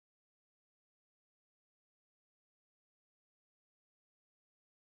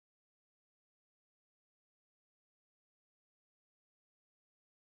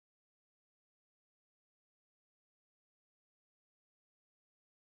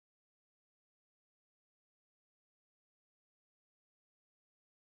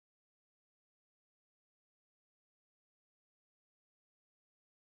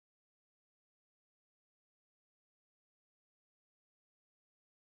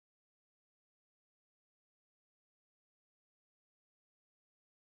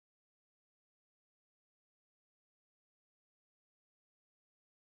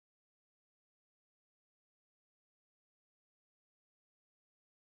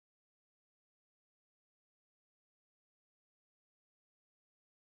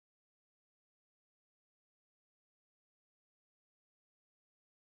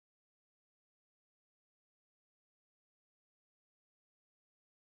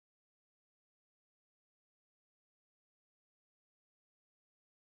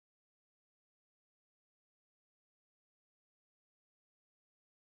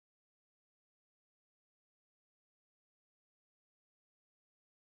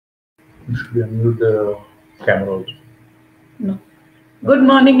Should we unmute the camera also? No. Good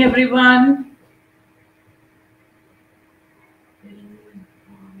morning, everyone.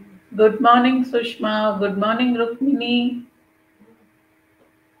 Good morning, Sushma. Good morning, Rukmini.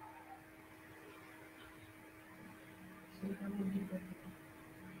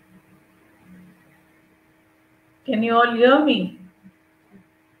 Can you all hear me?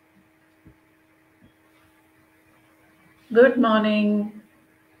 Good morning.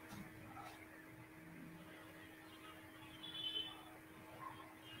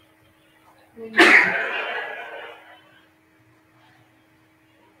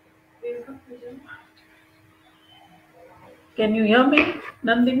 Can you hear me,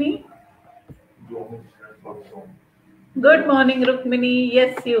 Nandini? Good morning, Rukmini.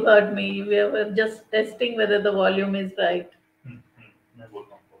 Yes, you heard me. We were just testing whether the volume is right.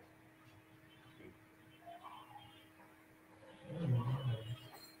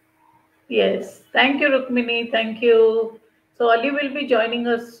 Yes. Thank you, Rukmini. Thank you. So, Ali will be joining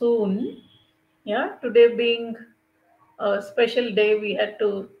us soon. Yeah, today being a special day, we had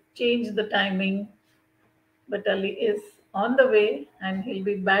to change the timing, but Ali is on the way and he'll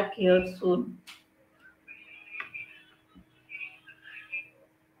be back here soon.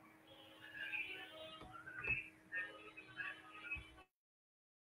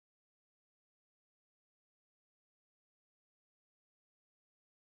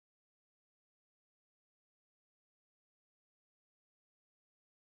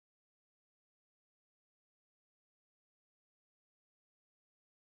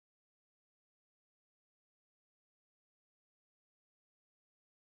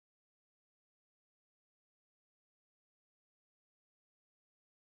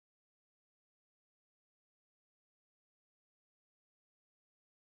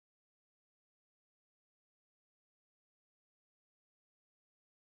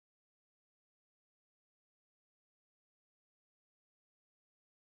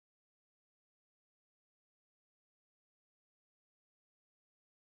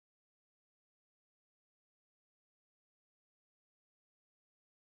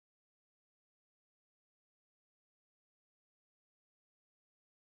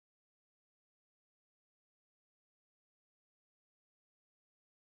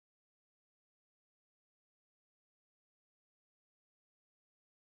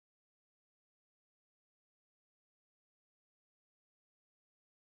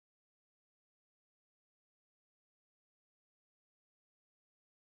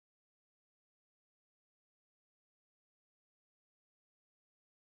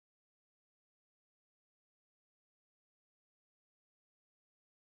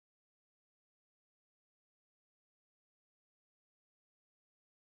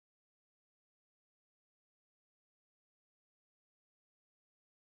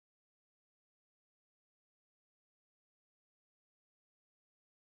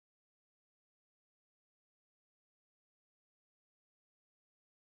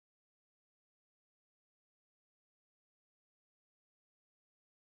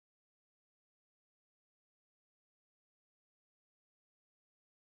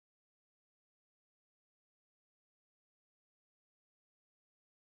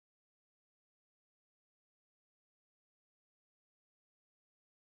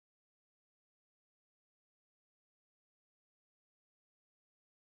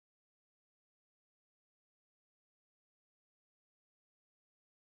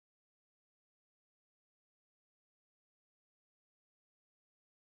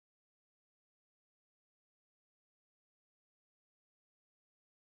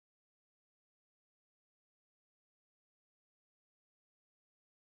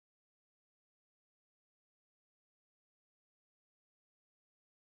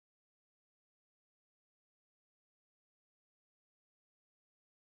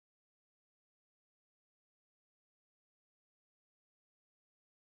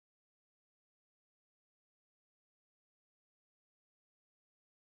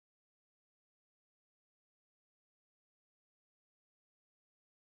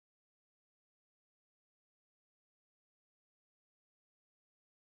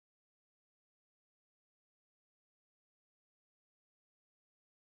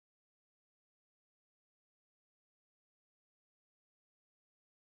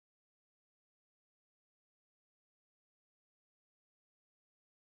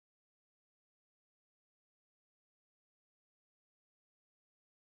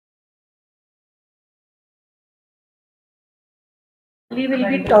 Ali will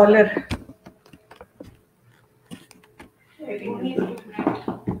be taller.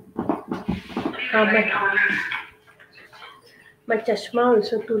 My chashma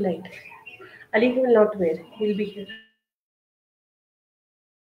also too light. Ali will not wear. He'll be here.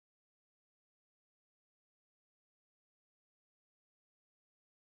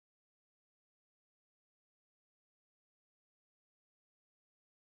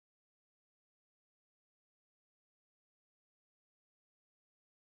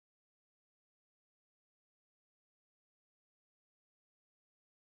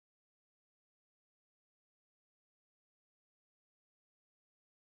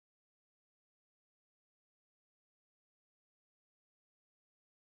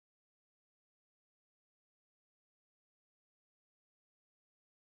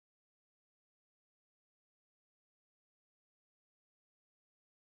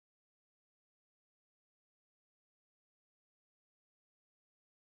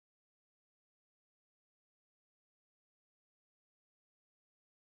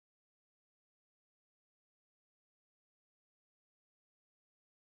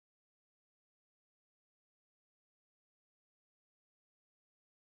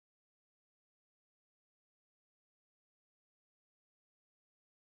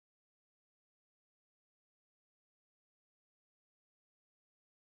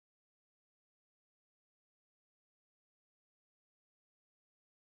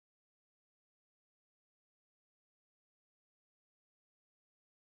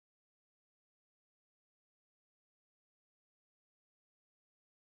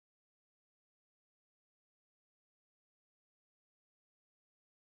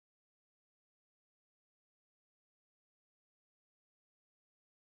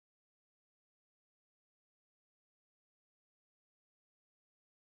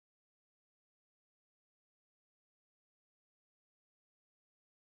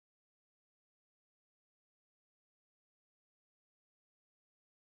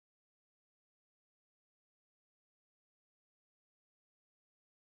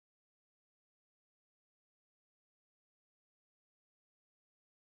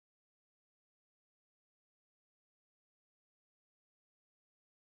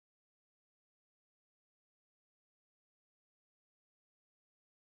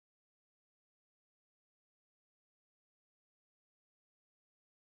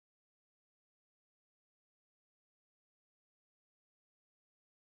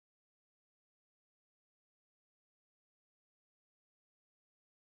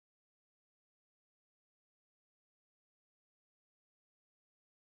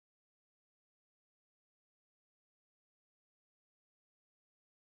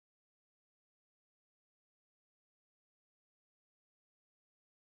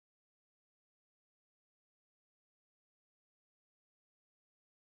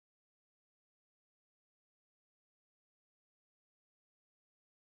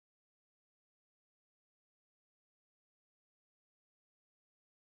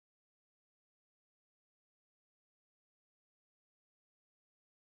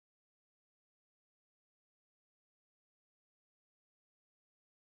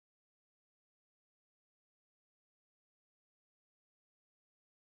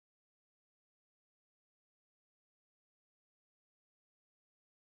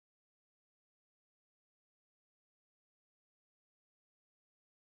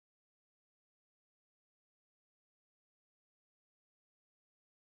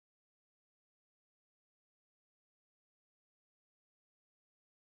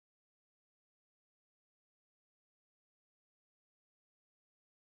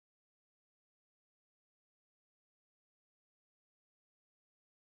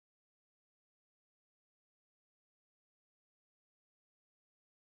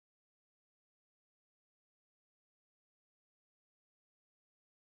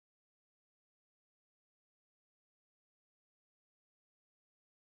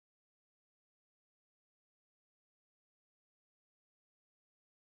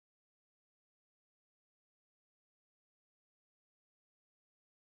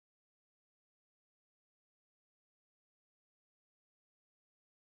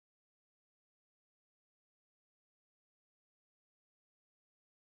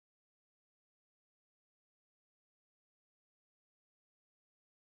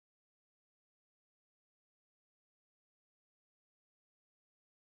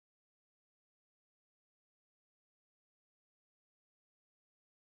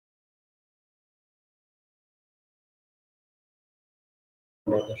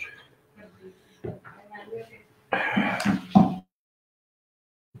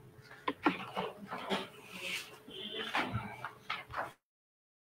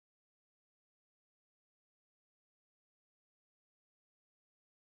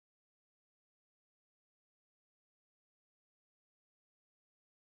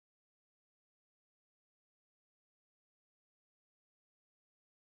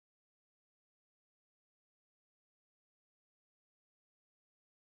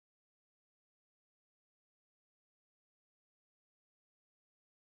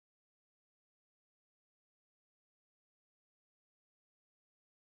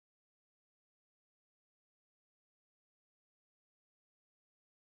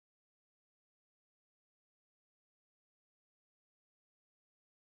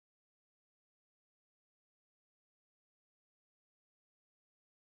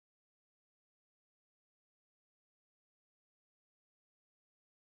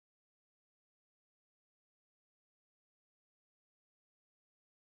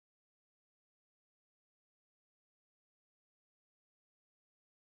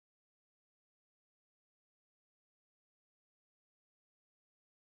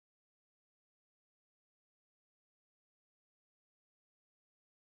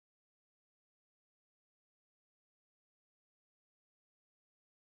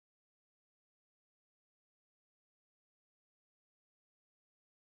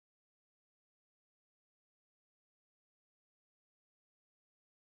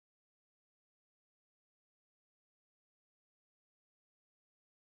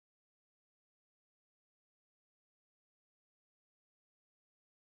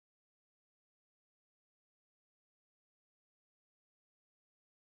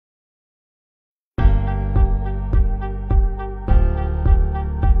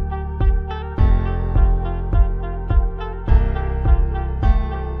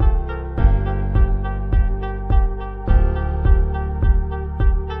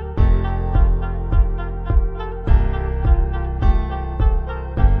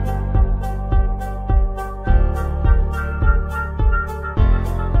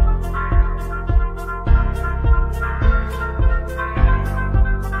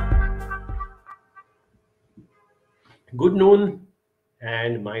 Good noon,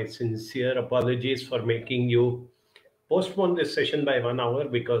 and my sincere apologies for making you postpone this session by 1 hour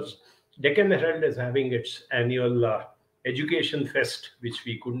because Deccan Herald is having its annual education fest, which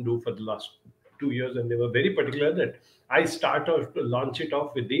we couldn't do for the last 2 years, and they were very particular that I start off to launch it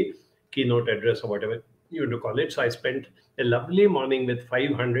off with the keynote address or whatever you want to call it. So I spent a lovely morning with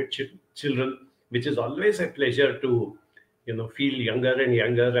 500 children, which is always a pleasure to feel younger and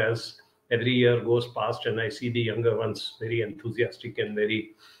younger as every year goes past, and I see the younger ones very enthusiastic and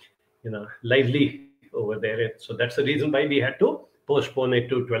very lively over there. So that's the reason why we had to postpone it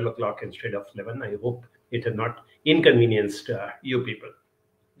to 12 o'clock instead of 11. I hope it has not inconvenienced you people.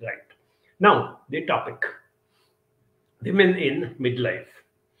 Right. Now, the topic: women in midlife.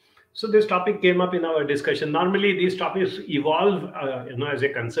 So this topic came up in our discussion. Normally, these topics evolve, as a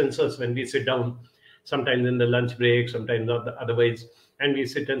consensus when we sit down, sometimes in the lunch break, sometimes otherwise, and we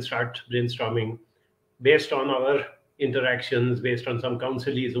sit and start brainstorming based on our interactions, based on some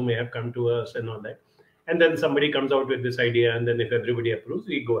counselees who may have come to us and all that. And then somebody comes out with this idea, and then if everybody approves,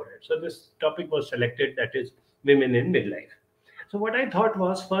 we go ahead. So this topic was selected, that is women in midlife. So what I thought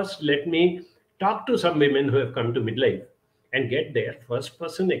was, first let me talk to some women who have come to midlife and get their first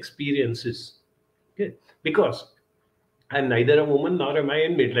person experiences. Okay? Because I'm neither a woman nor am I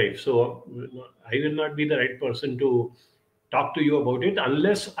in midlife. So I will not be the right person to talk to you about it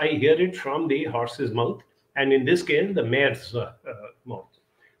unless I hear it from the horse's mouth. And in this case, the mare's mouth.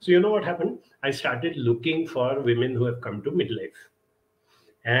 So you know what happened? I started looking for women who have come to midlife.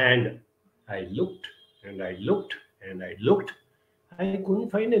 And I looked and I looked and I looked. I couldn't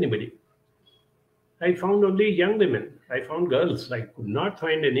find anybody. I found only young women. I found girls. I could not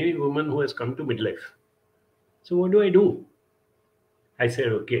find any woman who has come to midlife. So what do I do? I said,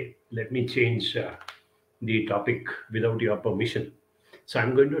 okay, let me change the topic without your permission. So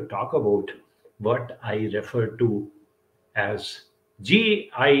I'm going to talk about what I refer to as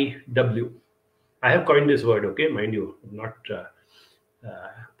GIW. I have coined this word, okay, mind you, not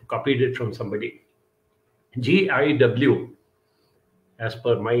copied it from somebody. GIW, as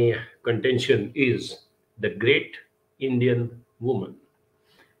per my contention, is the great Indian woman.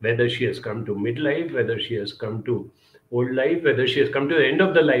 Whether she has come to midlife, whether she has come to old life, whether she has come to the end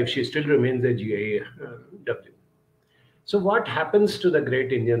of the life, she still remains a GIW. So, what happens to the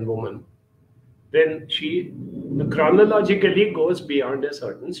great Indian woman when she chronologically goes beyond a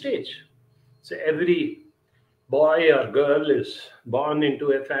certain stage? So, every boy or girl is born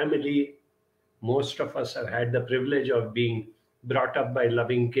into a family. Most of us have had the privilege of being brought up by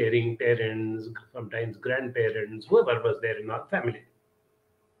loving, caring parents, sometimes grandparents, whoever was there in our family.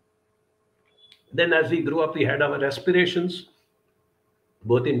 Then, as we grew up, we had our aspirations,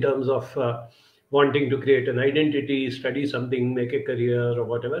 both in terms of wanting to create an identity, study something, make a career, or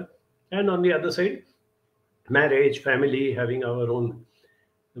whatever. And on the other side, marriage, family, having our own,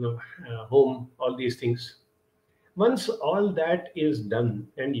 home, all these things. Once all that is done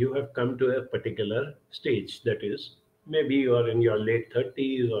and you have come to a particular stage, that is, maybe you are in your late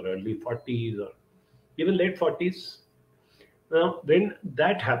 30s or early 40s or even late 40s. Now, when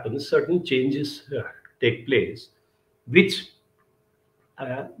that happens, certain changes take place, which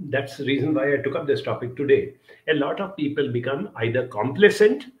that's the reason why I took up this topic today. A lot of people become either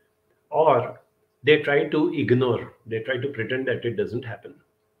complacent or they try to ignore, they try to pretend that it doesn't happen.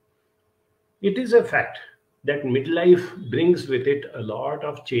 It is a fact that midlife brings with it a lot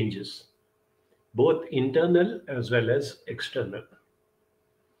of changes, both internal as well as external.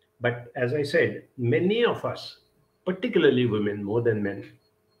 But as I said, many of us, particularly women more than men,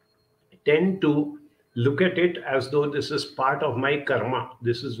 tend to look at it as though this is part of my karma.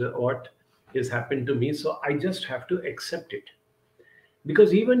 This is what has happened to me. So I just have to accept it.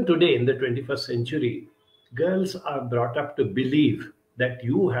 Because even today in the 21st century, girls are brought up to believe that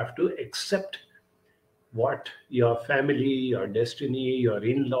you have to accept what your family, your destiny, your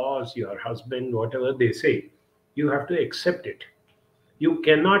in laws, your husband, whatever they say. You have to accept it. You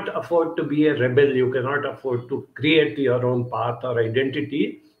cannot afford to be a rebel. You cannot afford to create your own path or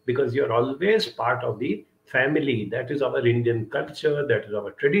identity because you're always part of the family. That is our Indian culture, that is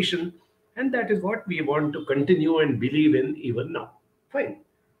our tradition, and that is what we want to continue and believe in even now. Fine.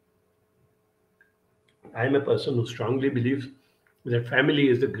 I am a person who strongly believes that family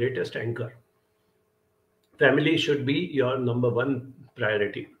is the greatest anchor. Family should be your number one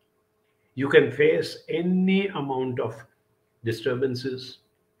priority. You can face any amount of disturbances,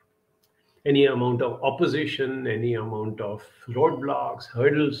 any amount of opposition, any amount of roadblocks,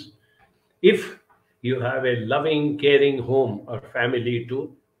 hurdles, if you have a loving, caring home or family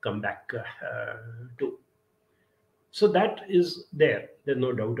to come back to. So that is there. There's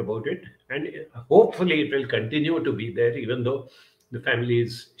no doubt about it. And hopefully it will continue to be there, even though the family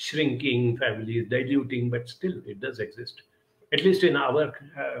is shrinking, family is diluting, but still it does exist. At least in our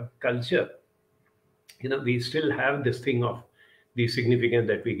culture, we still have this thing of the significance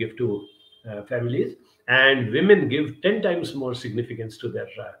that we give to families, and women give 10 times more significance to their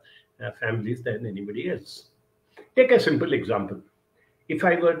families than anybody else. Take a simple example. If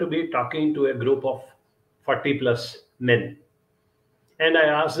I were to be talking to a group of 40 plus men and I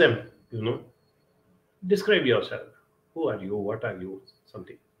ask them, describe yourself. Who are you? What are you?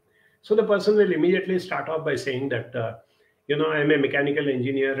 Something. So the person will immediately start off by saying that, I'm a mechanical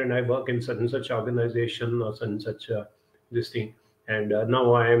engineer and I work in such and such organization or such and such this thing. And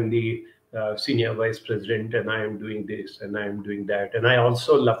now I am the senior vice president and I am doing this and I am doing that. And I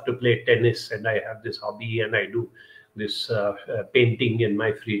also love to play tennis and I have this hobby and I do this painting in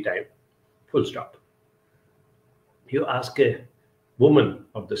my free time. Full stop. You ask a woman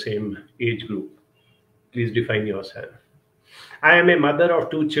of the same age group, please define yourself. I am a mother of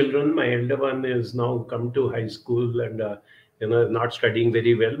two children. My elder one is now come to high school and not studying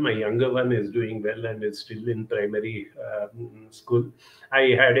very well. My younger one is doing well and is still in primary school.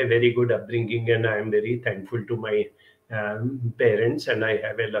 I had a very good upbringing and I am very thankful to my parents, and I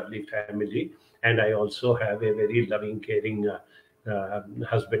have a lovely family, and I also have a very loving, caring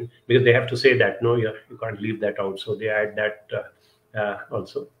husband, because they have to say that no, you can't leave that out. So they add that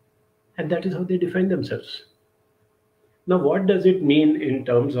also, and that is how they define themselves. Now, what does it mean in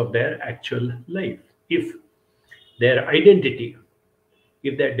terms of their actual life? If their identity,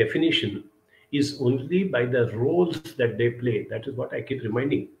 if their definition is only by the roles that they play, that is what I keep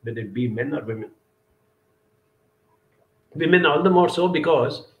reminding, whether it be men or women. Women all the more so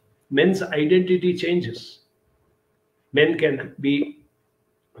because men's identity changes. Men can be,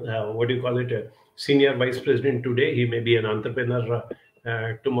 what do you call it, a senior vice president today. He may be an entrepreneur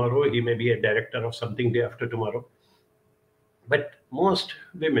tomorrow. He may be a director of something day after tomorrow. But most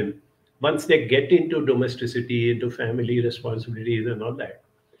women, once they get into domesticity, into family responsibilities and all that,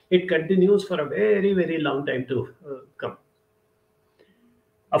 it continues for a very, very long time to come.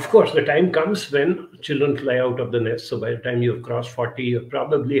 Of course, the time comes when children fly out of the nest. So by the time you've crossed 40, you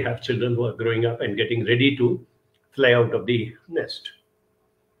probably have children who are growing up and getting ready to fly out of the nest.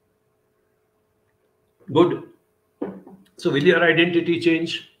 Good. So will your identity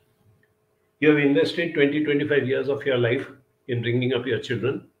change? You have invested 20, 25 years of your life in bringing up your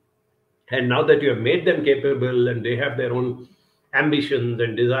children. And now that you have made them capable and they have their own ambitions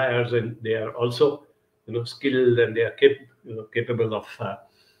and desires, and they are also, skilled, and they are capable of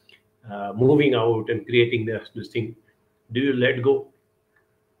moving out and creating this thing, do you let go?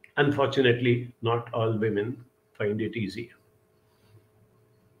 Unfortunately, not all women find it easy.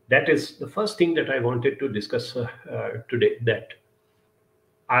 That is the first thing that I wanted to discuss today. That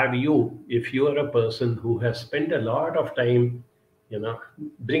are you, if you are a person who has spent a lot of time,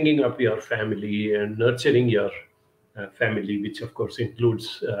 bringing up your family and nurturing your family, which of course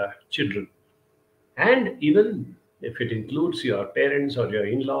includes children, and even if it includes your parents or your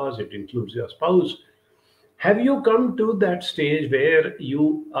in-laws, it includes your spouse, have you come to that stage where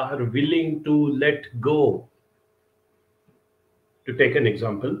you are willing to let go? To take an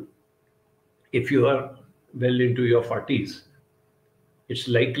example, if you are well into your 40s, it's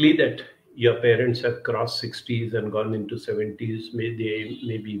likely that your parents have crossed 60s and gone into 70s,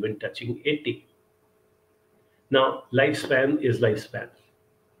 maybe even touching 80. Now, lifespan is lifespan.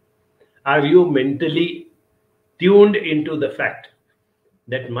 Are you mentally tuned into the fact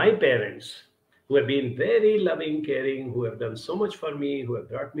that my parents, who have been very loving, caring, who have done so much for me, who have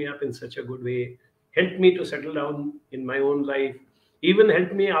brought me up in such a good way, helped me to settle down in my own life, even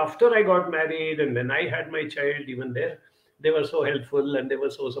helped me after I got married and when I had my child, even there, they were so helpful and they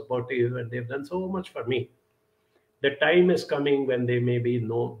were so supportive and they've done so much for me. The time is coming when they may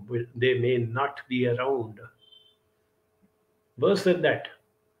not be around. Worse than that,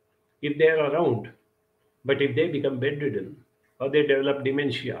 if they are around, but if they become bedridden, or they develop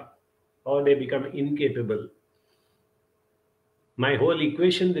dementia, or they become incapable, my whole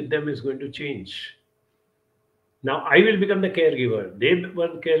equation with them is going to change. Now I will become the caregiver. They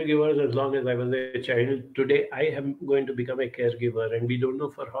were caregivers as long as I was a child. Today I am going to become a caregiver, and we don't know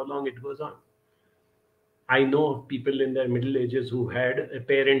for how long it goes on. I know people in their middle ages who had a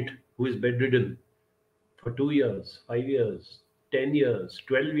parent who is bedridden for 2 years, 5 years, 10 years,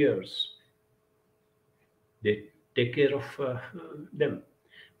 12 years. They take care of them.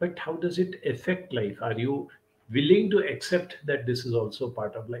 But how does it affect life? Are you willing to accept that this is also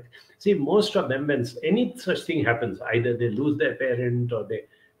part of life? See, most of them, when any such thing happens, either they lose their parent or they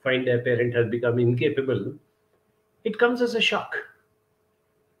find their parent has become incapable, it comes as a shock.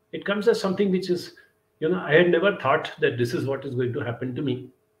 It comes as something which is, I had never thought that this is what is going to happen to me.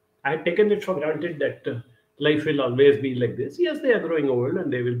 I had taken it for granted that life will always be like this. Yes, they are growing old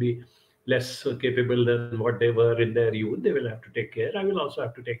and they will be less capable than what they were in their youth. They will have to take care. I will also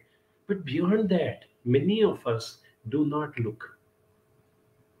have to take. But beyond that, many of us do not look.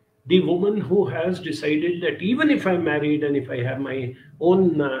 The woman who has decided that even if I'm married and if I have my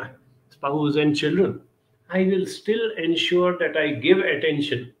own spouse and children, I will still ensure that I give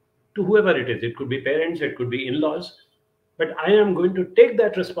attention to whoever it is. It could be parents, it could be in laws, but I am going to take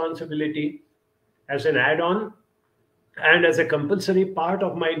that responsibility as an add on and as a compulsory part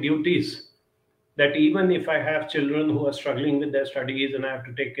of my duties. That even if I have children who are struggling with their studies and I have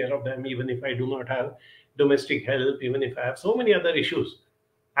to take care of them, even if I do not have domestic help, even if I have so many other issues,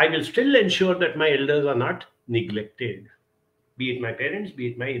 I will still ensure that my elders are not neglected, be it my parents, be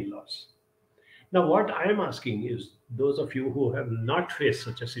it my in laws. Now, what I am asking is those of you who have not faced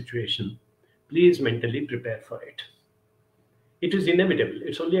such a situation, please mentally prepare for it. It is inevitable.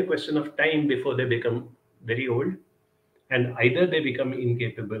 It's only a question of time before they become very old, and either they become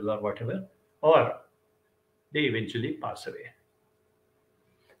incapable or whatever, or they eventually pass away.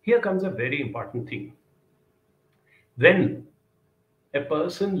 Here comes a very important thing. When a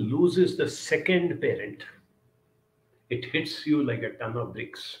person loses the second parent, it hits you like a ton of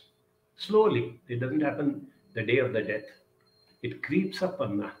bricks. Slowly, it doesn't happen the day of the death. It creeps up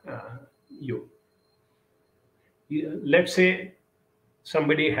on you. Let's say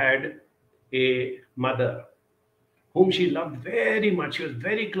somebody had a mother whom she loved very much. She was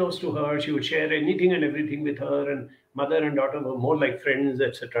very close to her. She would share anything and everything with her, and mother and daughter were more like friends,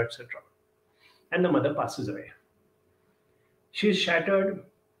 etc., etc. And the mother passes away. She's shattered.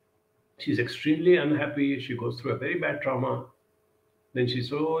 She's extremely unhappy. She goes through a very bad trauma. Then she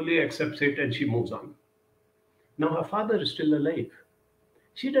slowly accepts it and she moves on. Now her father is still alive.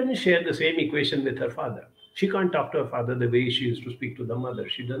 She doesn't share the same equation with her father. She can't talk to her father the way she used to speak to the mother.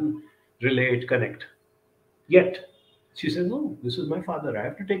 She doesn't relate, connect. Yet, she says, no, this is my father. I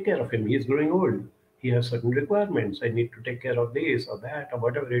have to take care of him. He is growing old. He has certain requirements. I need to take care of this or that or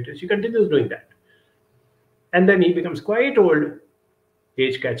whatever it is. She continues doing that. And then he becomes quite old.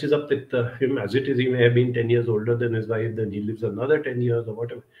 Age catches up with him as it is. He may have been 10 years older than his wife. Then he lives another 10 years or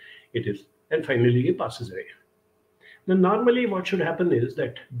whatever it is. And finally, he passes away. Now, normally, what should happen is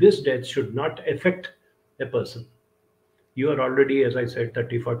that this death should not affect a person. You are already, as I said,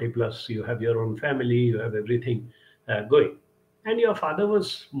 30, 40 plus. You have your own family. You have everything going. And your father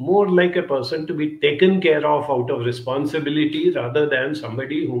was more like a person to be taken care of out of responsibility rather than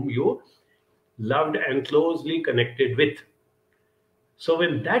somebody whom you loved and closely connected with. So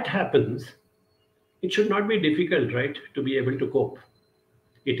when that happens, it should not be difficult, right, to be able to cope.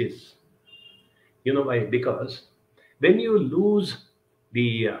 It is. You know why? Because when you lose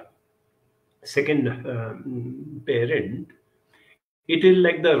the second parent, it is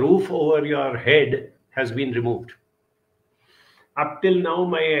like the roof over your head has been removed. Up till now,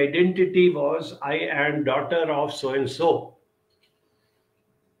 my identity was I am daughter of so and so.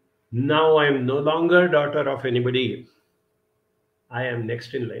 Now I am no longer daughter of anybody. I am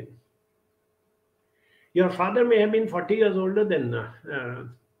next in line. Your father may have been 40 years older than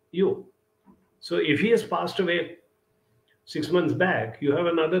you. So if he has passed away 6 months back, you have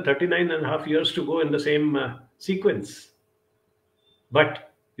another 39 and a half years to go in the same sequence.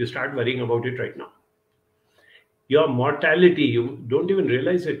 But you start worrying about it right now. Your mortality, you don't even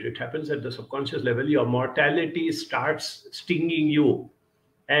realize it. It happens at the subconscious level. Your mortality starts stinging you.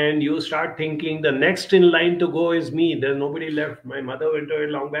 And you start thinking the next in line to go is me. There's nobody left. My mother went away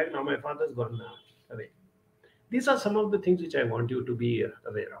long back. Now my father's gone away. These are some of the things which I want you to be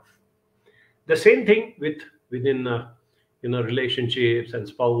aware of. The same thing within relationships and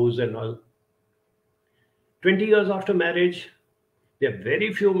spouse and all. 20 years after marriage, there are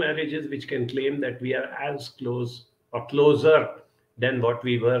very few marriages which can claim that we are as close or closer than what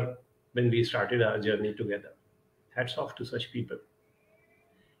we were when we started our journey together. Hats off to such people.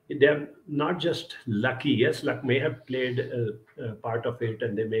 They're not just lucky. Yes, luck may have played a part of it,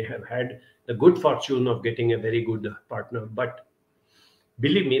 and they may have had the good fortune of getting a very good partner. But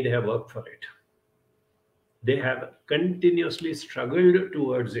believe me, they have worked for it. They have continuously struggled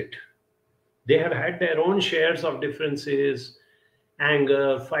towards it. They have had their own shares of differences,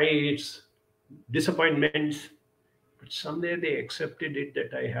 anger, fights, disappointments. But someday they accepted it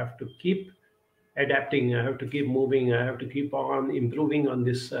that I have to keep adapting, I have to keep moving, I have to keep on improving on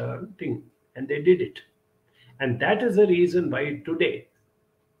this thing. And they did it. And that is the reason why today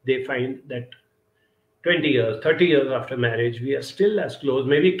they find that 20 years, 30 years after marriage, we are still as close,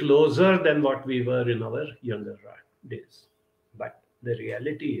 maybe closer than what we were in our younger days. But the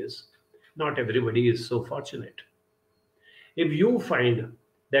reality is, not everybody is so fortunate. If you find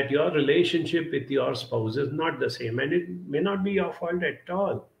that your relationship with your spouse is not the same, and it may not be your fault at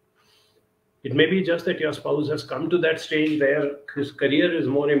all, it may be just that your spouse has come to that stage where his career is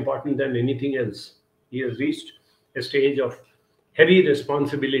more important than anything else. He has reached a stage of heavy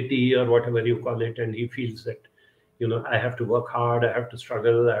responsibility or whatever you call it, and he feels that, I have to work hard, I have to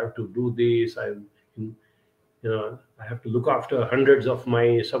struggle, I have to do this, I have to look after hundreds of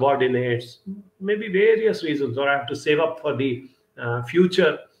my subordinates, maybe various reasons, or I have to save up for the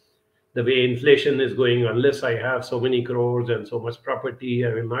future. The way inflation is going, unless I have so many crores and so much property,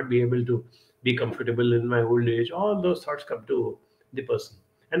 I will not be able to be comfortable in my old age. All those thoughts come to the person,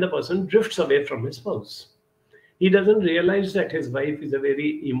 and the person drifts away from his spouse. He doesn't realize that his wife is a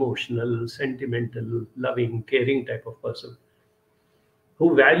very emotional, sentimental, loving, caring type of person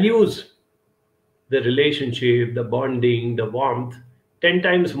who values the relationship, the bonding, the warmth 10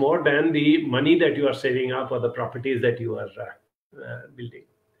 times more than the money that you are saving up or the properties that you are building.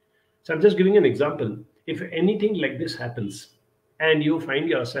 So I'm just giving an example. If anything like this happens and you find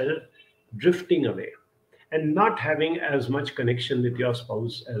yourself drifting away and not having as much connection with your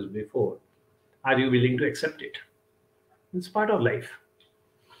spouse as before, are you willing to accept it? It's part of life.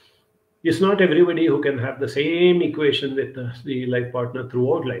 It's not everybody who can have the same equation with the life partner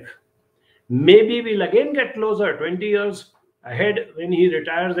throughout life. Maybe we'll again get closer 20 years ahead when he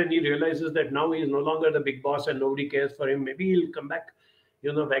retires and he realizes that now he is no longer the big boss and nobody cares for him. Maybe he'll come back,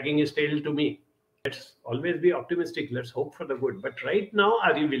 wagging his tail to me. Let's always be optimistic. Let's hope for the good. But right now,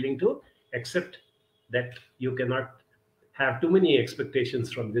 are you willing to accept that you cannot have too many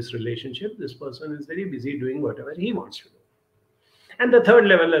expectations from this relationship? This person is very busy doing whatever he wants to do. And the third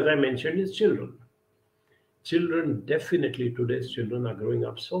level, as I mentioned, is children. Children, definitely today's children are growing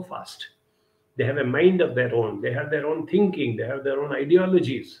up so fast. They have a mind of their own. They have their own thinking. They have their own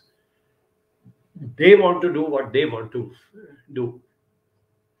ideologies. They want to do what they want to do.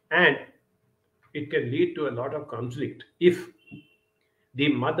 And it can lead to a lot of conflict if the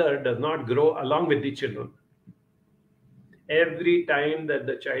mother does not grow along with the children. Every time that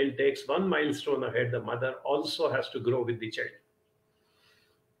the child takes one milestone ahead, the mother also has to grow with the child.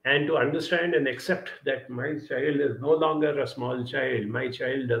 And to understand and accept that my child is no longer a small child. My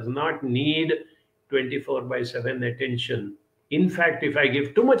child does not need 24/7 attention. In fact, if I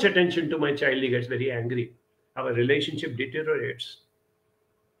give too much attention to my child, he gets very angry. Our relationship deteriorates.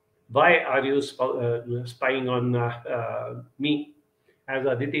 Why are you spying on me? As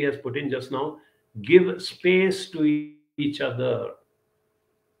Aditi has put in just now, give space to each other.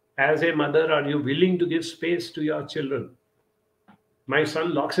 As a mother, are you willing to give space to your children? My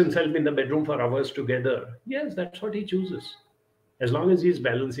son locks himself in the bedroom for hours together. Yes, that's what he chooses. As long as he's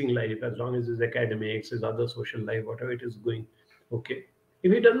balancing life, as long as his academics, his other social life, whatever it is going, okay.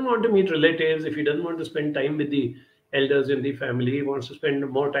 If he doesn't want to meet relatives, if he doesn't want to spend time with the elders in the family, he wants to spend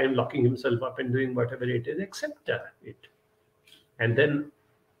more time locking himself up and doing whatever it is, accept it. And then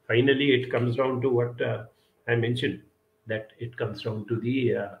finally it comes down to what I mentioned, that it comes down to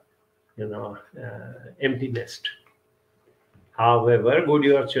the empty nest. However good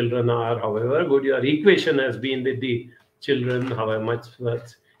your children are, however good your equation has been with the children, however much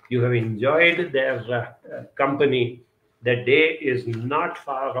you have enjoyed their company, the day is not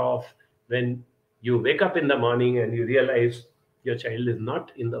far off when you wake up in the morning and you realize your child is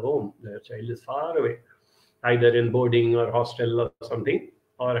not in the home, your child is far away, either in boarding or hostel or something,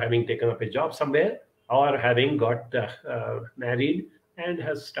 or having taken up a job somewhere, or having got married and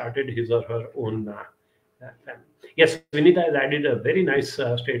has started his or her own family. Yes, Vinita has added a very nice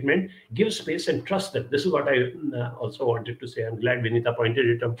statement. Give space and trust them. This is what I also wanted to say. I'm glad Vinita pointed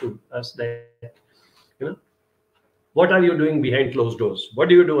it out to us that, what are you doing behind closed doors? What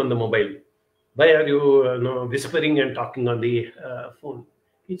do you do on the mobile? Why are you whispering and talking on the phone?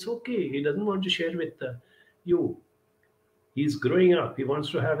 It's okay. He doesn't want to share with you. He's growing up. He wants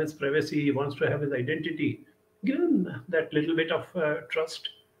to have his privacy. He wants to have his identity. Give him that little bit of trust.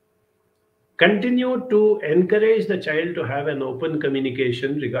 Continue to encourage the child to have an open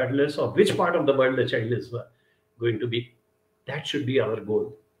communication regardless of which part of the world the child is going to be. That should be our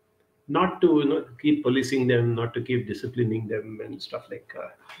goal. Not to keep policing them, not to keep disciplining them and stuff like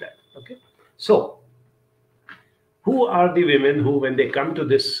that. Okay. So, who are the women who, when they come to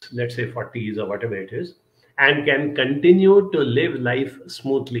this, let's say 40s or whatever it is, and can continue to live life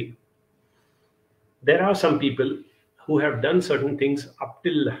smoothly? There are some people who have done certain things up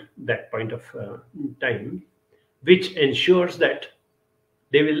till that point of time, which ensures that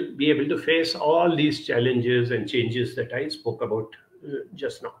they will be able to face all these challenges and changes that I spoke about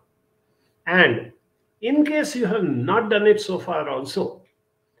just now. And In case you have not done it so far also,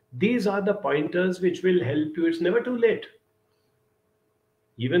 these are the pointers which will help you. It's never too late.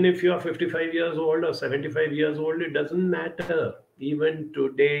 Even if you are 55 years old or 75 years old, it doesn't matter. Even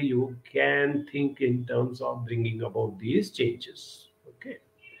today, you can think in terms of bringing about these changes. Okay.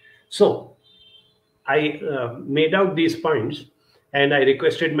 So I made out these points, and I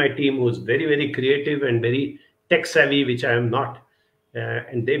requested my team, who's very, very creative and very tech savvy, which I am not,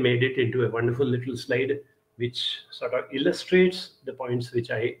 and they made it into a wonderful little slide which sort of illustrates the points which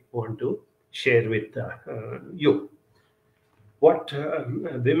I want to share with you. What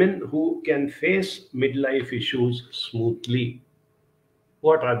women who can face midlife issues smoothly,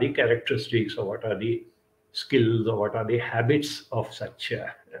 what are the characteristics, or what are the skills, or what are the habits of such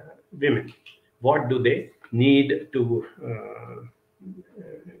women? What do they need to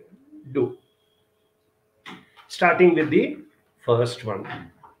do? Starting with the first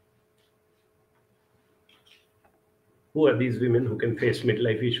one. Who are these women who can face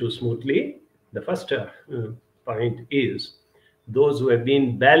midlife issues smoothly? The first point is those who have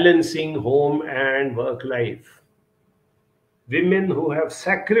been balancing home and work life. Women who have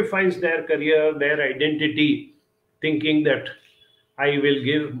sacrificed their career, their identity, thinking that I will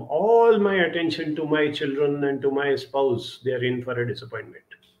give all my attention to my children and to my spouse, they are in for a disappointment.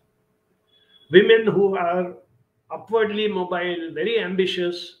 Women who are upwardly mobile, very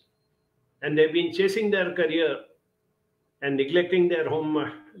ambitious, and they've been chasing their career and neglecting their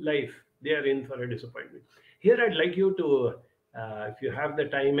home life, they are in for a disappointment. Here, I'd like you to, if you have the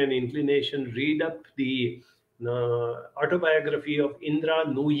time and inclination, read up the autobiography of Indra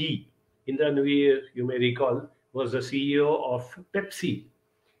Nooyi. Indra Nooyi, you may recall, was the CEO of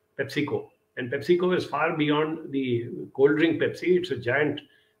PepsiCo. And PepsiCo is far beyond the cold drink Pepsi. It's a giant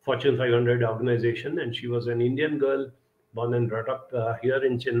Fortune 500 organization. And she was an Indian girl, born and brought up here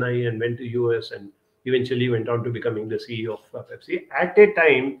in Chennai, and went to US, and eventually went on to becoming the CEO of Pepsi at a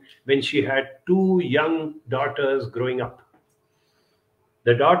time when she had two young daughters growing up.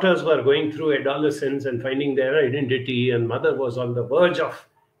 The daughters were going through adolescence and finding their identity, and mother was on the verge of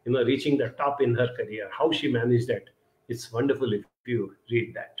reaching the top in her career. How she managed that, it's wonderful if you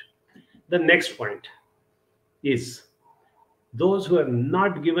read that. The next point is those who have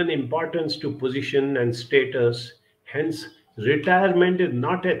not given importance to position and status, hence retirement is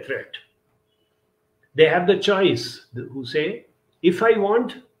not a threat. They have the choice, who say, if I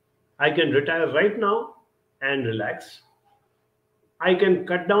want, I can retire right now and relax. I can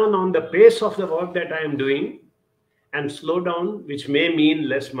cut down on the pace of the work that I am doing and slow down, which may mean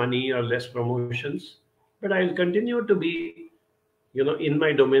less money or less promotions, but I'll continue to be, in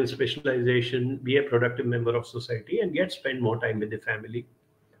my domain specialization, be a productive member of society and spend more time with the family.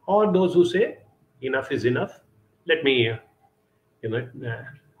 Or those who say, enough is enough. Let me,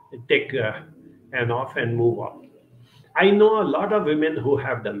 take an off and move on. I know a lot of women who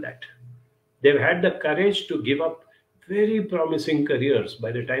have done that. They've had the courage to give up very promising careers.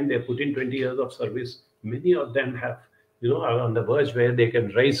 By the time they put in 20 years of service, many of them have, are on the verge where they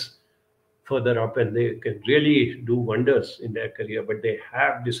can rise further up and they can really do wonders in their career, but they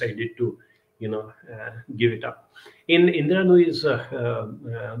have decided to, give it up. In Indra Nooyi's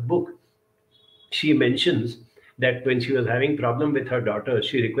book, she mentions that when she was having problem with her daughter,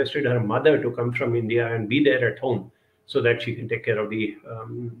 she requested her mother to come from India and be there at home so that she can take care of the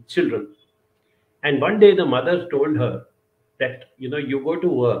children. And one day the mother told her that, you go to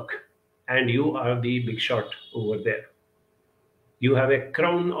work and you are the big shot over there. You have a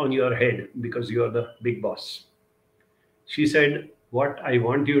crown on your head because you are the big boss. She said, what I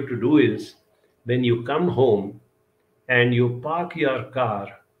want you to do is when you come home and you park your car,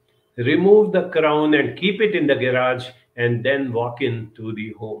 remove the crown and keep it in the garage and then walk into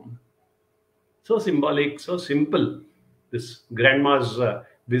the home. So symbolic, so simple, this grandma's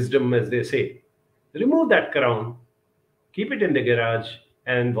wisdom, as they say. Remove that crown, keep it in the garage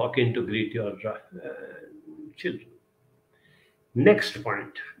and walk in to greet your children. Next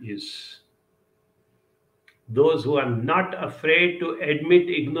point is those who are not afraid to admit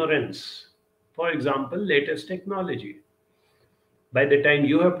ignorance. For example, latest technology. By the time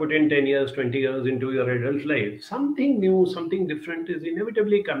you have put in 10 years, 20 years into your adult life, something new, something different is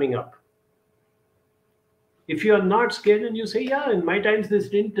inevitably coming up. If you are not scared and you say, yeah, in my times this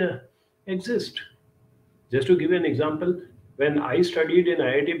didn't exist. Just to give you an example, when I studied in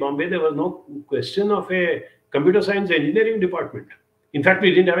IIT Bombay, there was no question of a computer science engineering department. In fact,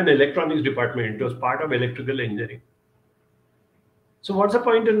 we didn't have an electronics department. It was part of electrical engineering. So what's the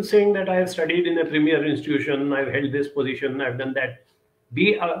point in saying that I have studied in a premier institution, I've held this position, I've done that?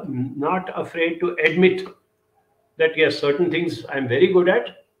 Be not afraid to admit that, yes, certain things I'm very good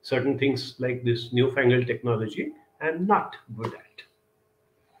at, Certain things like this newfangled technology, I'm not good at.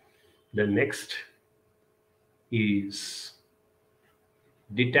 The next is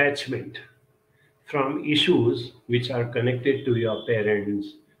detachment from issues which are connected to your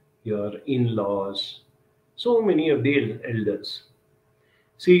parents, your in laws, so many of the elders.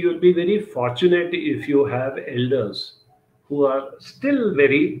 See, you'll be very fortunate if you have elders who are still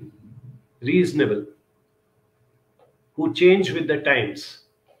very reasonable, who change with the times,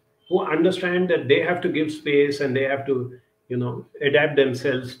 who understand that they have to give space and they have to, adapt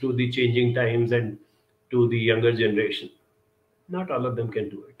themselves to the changing times and to the younger generation. Not all of them can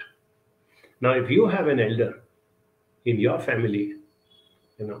do it. Now, if you have an elder in your family,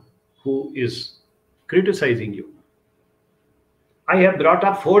 who is criticizing you, I have brought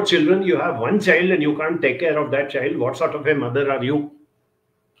up 4 children, you have 1 child and you can't take care of that child. What sort of a mother are you?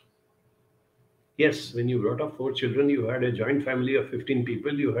 Yes, when you brought up 4 children, you had a joint family of 15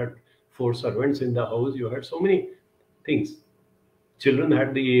 people, you had 4 servants in the house, you had so many things. Children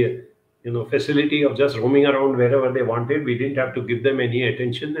had the facility of just roaming around wherever they wanted. We didn't have to give them any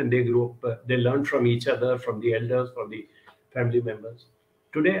attention, and they grew up. They learned from each other, from the elders, from the family members.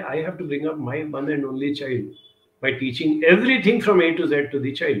 Today, I have to bring up my one and only child by teaching everything from A to Z to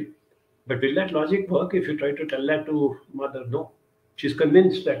the child. But will that logic work if you try to tell that to mother? No. She's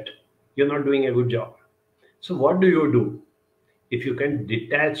convinced that you're not doing a good job. So what do you do? If you can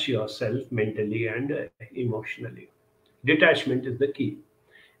detach yourself mentally and emotionally. Detachment is the key.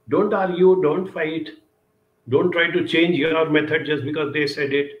 Don't argue, don't fight, don't try to change your method just because they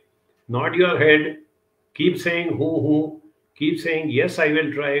said it. Nod your head, keep saying who, keep saying yes, I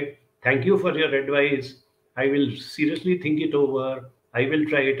will try. Thank you for your advice. I will seriously think it over. I will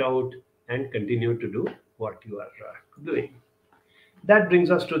try it out and continue to do what you are doing. That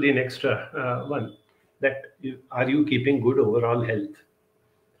brings us to the next one. That are you keeping good overall health?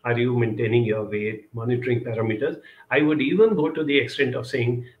 Are you maintaining your weight, monitoring parameters? I would even go to the extent of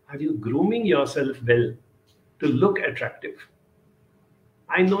saying, are you grooming yourself well to look attractive?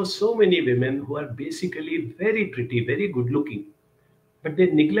 I know so many women who are basically very pretty, very good looking, but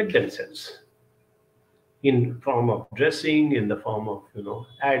they neglect themselves in form of dressing, in the form of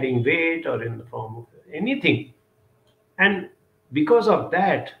adding weight, or in the form of anything. And because of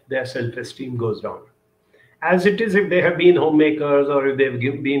that, their self-esteem goes down. As it is, if they have been homemakers or if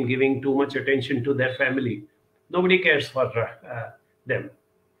they've been giving too much attention to their family, nobody cares for them.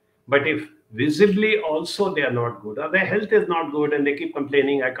 But if visibly also they are not good, or their health is not good, and they keep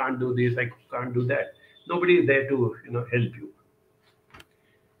complaining, I can't do this, I can't do that, nobody is there to help you.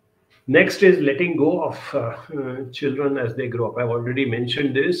 Next is letting go of children as they grow up. I've already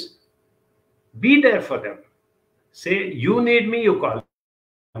mentioned this. Be there for them. Say, you need me, you call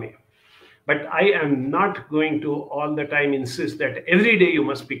me. But I am not going to all the time insist that every day you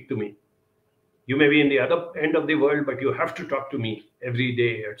must speak to me. You may be in the other end of the world, but you have to talk to me every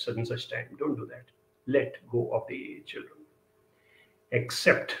day at such and such time. Don't do that. Let go of the children.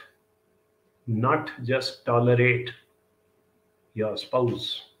 Accept, not just tolerate your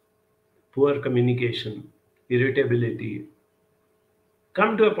spouse. Poor communication, irritability.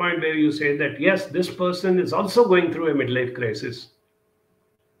 Come to a point where you say that, yes, this person is also going through a midlife crisis.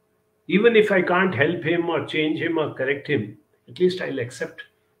 Even if I can't help him or change him or correct him, at least I'll accept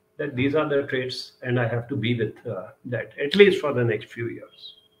that these are the traits and I have to be with that, at least for the next few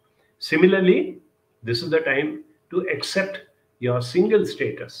years. Similarly, this is the time to accept your single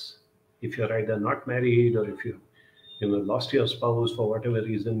status. If you're either not married or if you lost your spouse for whatever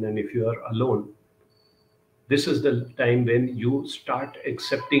reason, and if you are alone, this is the time when you start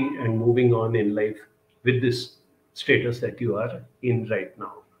accepting and moving on in life with this status that you are in right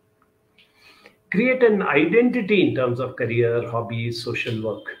now. Create an identity in terms of career, hobbies, social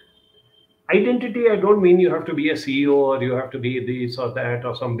work. Identity, I don't mean you have to be a CEO or you have to be this or that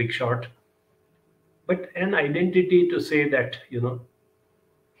or some big shot, but an identity to say that,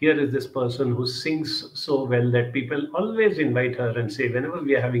 here is this person who sings so well that people always invite her and say, whenever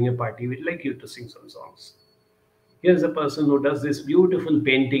we are having a party, we'd like you to sing some songs. Here's a person who does these beautiful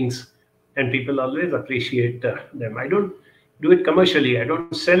paintings and people always appreciate them. I don't do it commercially. I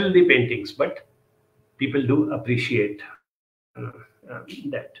don't sell the paintings, but people do appreciate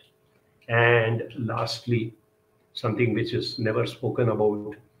that. And lastly, something which is never spoken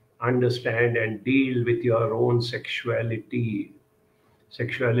about, understand and deal with your own sexuality.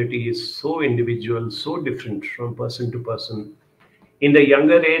 Sexuality is so individual, so different from person to person. In the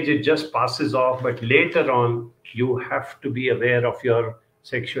younger age, it just passes off, but later on, you have to be aware of your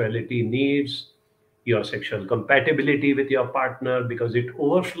sexuality needs, your sexual compatibility with your partner, because it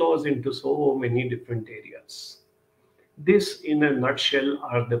overflows into so many different areas. This, in a nutshell,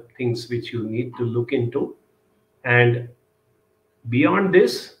 are the things which you need to look into. And beyond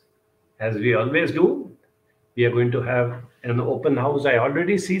this, as we always do, we are going to have an open house. I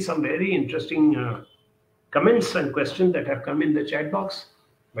already see some very interesting comments and questions that have come in the chat box,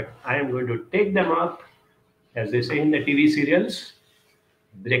 but I am going to take them up, as they say in the TV serials,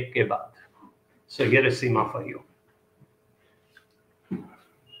 break ke baad. So here is Seema for you.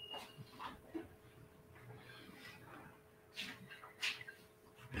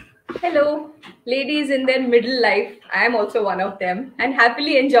 Hello, ladies in their middle life. I am also one of them and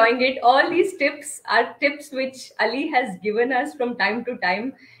happily enjoying it. All these tips are tips which Ali has given us from time to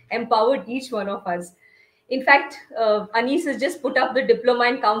time, empowered each one of us. In fact, Anis has just put up the Diploma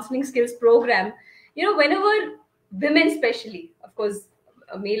in Counseling Skills program. Whenever women, especially, of course,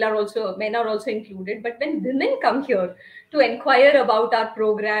 men are also included, but when women come here to inquire about our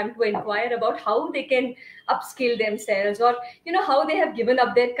program, to inquire about how they can upskill themselves, or how they have given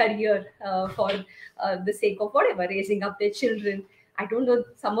up their career for the sake of whatever, raising up their children. I don't know,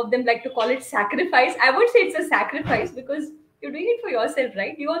 some of them like to call it sacrifice. I would say it's a sacrifice because you're doing it for yourself,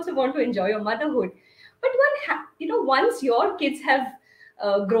 right? You also want to enjoy your motherhood. But once your kids have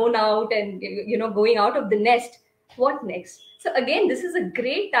grown out and going out of the nest, what next? So again, this is a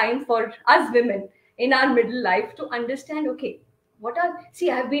great time for us women in our middle life to understand, okay,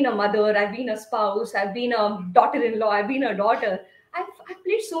 I've been a mother, I've been a spouse, I've been a daughter-in-law, I've been a daughter. I've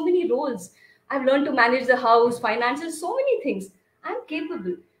played so many roles. I've learned to manage the house, finances, so many things. I'm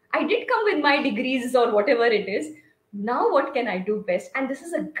capable. I did come with my degrees or whatever it is. Now what can I do best? And this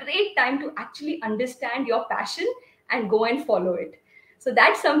is a great time to actually understand your passion and go and follow it. So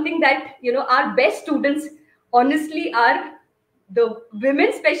that's something that our best students honestly are the women,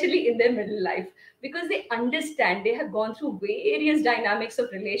 especially in their middle life, because they understand, they have gone through various dynamics of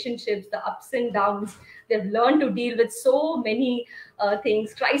relationships, the ups and downs. They've learned to deal with so many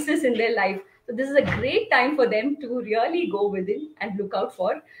things, crisis in their life. So this is a great time for them to really go within and look out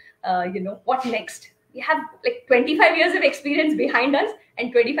for what next. We have like 25 years of experience behind us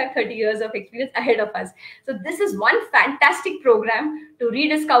and 25-30 years of experience ahead of us. So this is one fantastic program to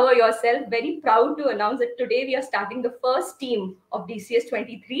rediscover yourself. Very proud to announce that today we are starting the first team of DCS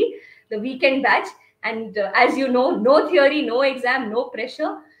 23, the weekend batch. And as you know, no theory, no exam, no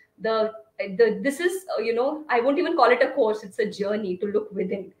pressure. This is I won't even call it a course, it's a journey to look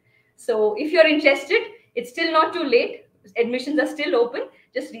within. So if you're interested, it's still not too late. Admissions are still open.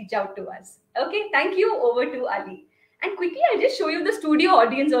 Just reach out to us. Okay, thank you. Over to Ali. And quickly, I'll just show you the studio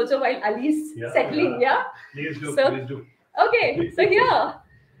audience also while Ali is settling. Yeah. Please do. So, please do. Okay, so here,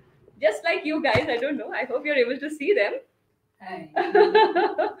 just like you guys, I don't know. I hope you're able to see them. Hi.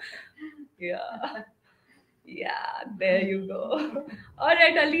 Yeah. Yeah, there you go. All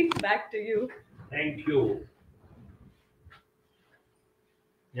right, Ali, back to you. Thank you.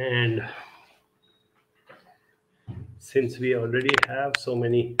 And since we already have so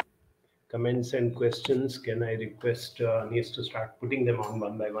many comments and questions, can I request Anis to start putting them on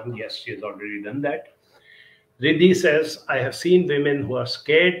one by one? Yes, she has already done that. Riddhi says, I have seen women who are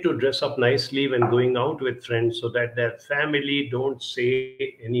scared to dress up nicely when going out with friends so that their family don't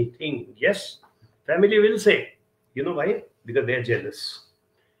say anything. Yes, family will say. You know why? Because they're jealous.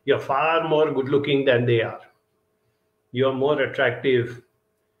 You're far more good looking than they are. You're more attractive.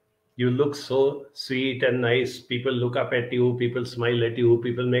 You look so sweet and nice. People look up at you. People smile at you.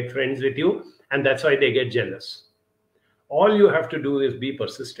 People make friends with you. And that's why they get jealous. All you have to do is be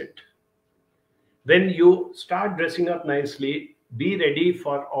persistent. When you start dressing up nicely, be ready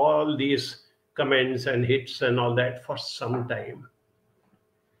for all these comments and hits and all that for some time.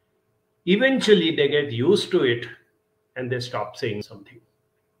 Eventually, they get used to it and they stop saying something.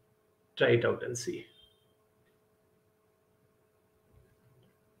 Try it out and see.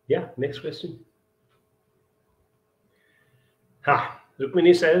 Yeah, next question.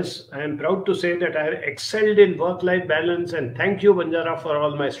 Rukmini says, I am proud to say that I have excelled in work-life balance and thank you, Banjara, for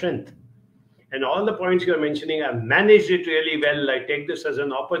all my strength. And all the points you are mentioning, I've managed it really well. I take this as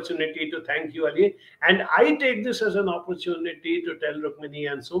an opportunity to thank you, Ali. And I take this as an opportunity to tell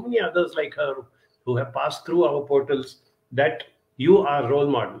Rukmini and so many others like her who have passed through our portals that you are role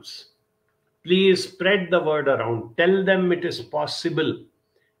models. Please spread the word around. Tell them it is possible.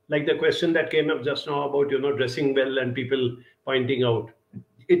 Like the question that came up just now about, dressing well and people pointing out.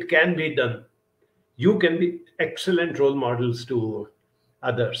 It can be done. You can be excellent role models to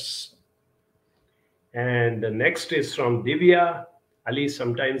others. And the next is from Divya. Ali,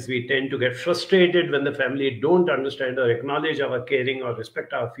 sometimes we tend to get frustrated when the family don't understand or acknowledge our caring or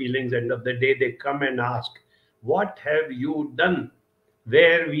respect our feelings. End of the day, they come and ask, what have you done?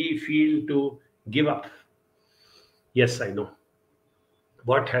 Where we feel to give up. Yes, I know.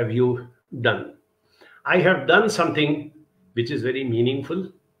 What have you done? I have done something which is very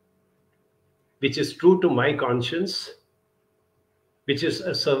meaningful, which is true to my conscience, which is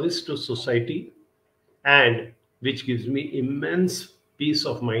a service to society, and which gives me immense peace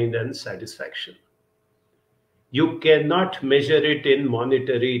of mind and satisfaction. You cannot measure it in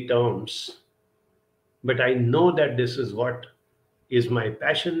monetary terms, but I know that this is what is my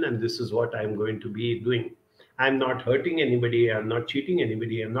passion and this is what I'm going to be doing. I'm not hurting anybody, I'm not cheating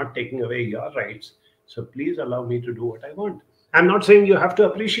anybody, I'm not taking away your rights. So please allow me to do what I want. I'm not saying you have to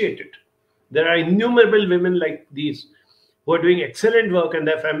appreciate it. There are innumerable women like these who are doing excellent work and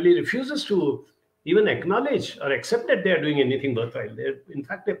their family refuses to even acknowledge or accept that they are doing anything worthwhile. In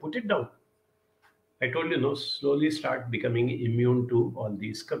fact, they put it down. I told you, no, slowly start becoming immune to all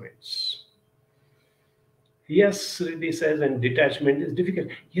these comments. Yes, Riddhi says, and detachment is difficult.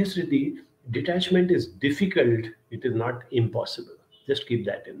 Yes, Riddhi, detachment is difficult. It is not impossible. Just keep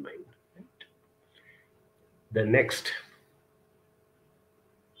that in mind. Right? The next.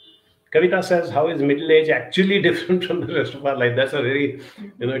 Kavita says, how is middle age actually different from the rest of our life? That's a very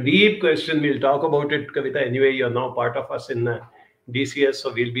deep question. We'll talk about it, Kavita. Anyway, you're now part of us in DCS,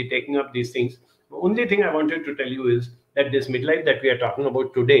 so we'll be taking up these things. The only thing I wanted to tell you is that this midlife that we are talking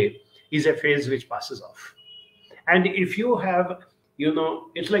about today is a phase which passes off. And if you have,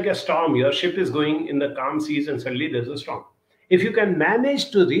 it's like a storm. Your ship is going in the calm seas and suddenly there's a storm. If you can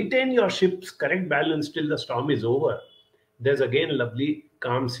manage to retain your ship's correct balance till the storm is over, there's again lovely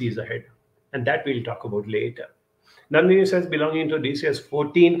calm seas ahead. And that we'll talk about later. Nandini says, belonging to DCS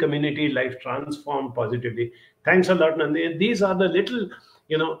 14 community life transformed positively. Thanks a lot, Nandini. These are the little,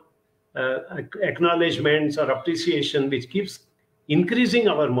 acknowledgements or appreciation which keeps increasing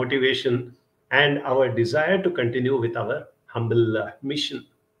our motivation and our desire to continue with our humble mission.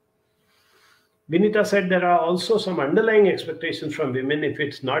 Vinita said there are also some underlying expectations from women. If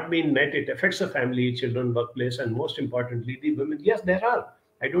it's not been met, it affects the family, children, workplace, and most importantly, the women. Yes, there are.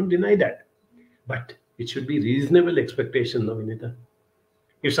 I don't deny that. But it should be reasonable expectation, no, Vinita.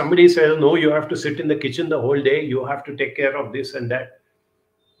 If somebody says, no, you have to sit in the kitchen the whole day, you have to take care of this and that.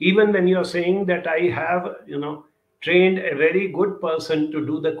 Even when you're saying that I have, trained a very good person to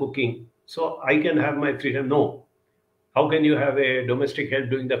do the cooking, so I can have my freedom. No. How can you have a domestic help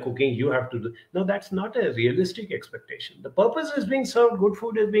doing the cooking? You have to do. No, that's not a realistic expectation. The purpose is being served, good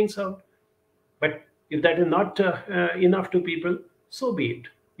food is being served. But if that is not enough to people, so be it.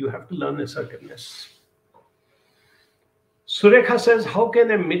 You have to learn assertiveness. Surekha says, how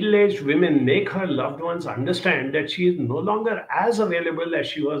can a middle-aged woman make her loved ones understand that she is no longer as available as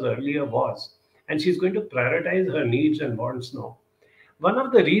she was earlier was, and she's going to prioritize her needs and wants now? One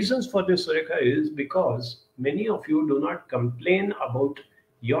of the reasons for this, Surekha, is because many of you do not complain about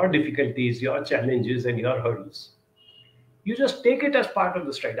your difficulties, your challenges, and your hurdles. You just take it as part of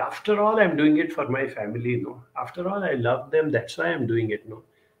the stride. After all, I'm doing it for my family, no. After all, I love them, that's why I'm doing it, no.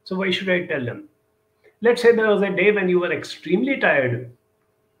 So why should I tell them? Let's say there was a day when you were extremely tired.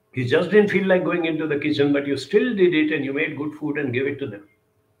 You just didn't feel like going into the kitchen, but you still did it and you made good food and gave it to them.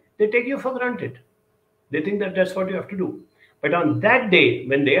 They take you for granted. They think that that's what you have to do. But on that day,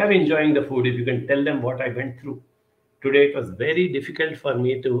 when they are enjoying the food, if you can tell them what I went through. Today, it was very difficult for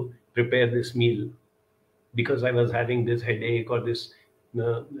me to prepare this meal because I was having this headache or this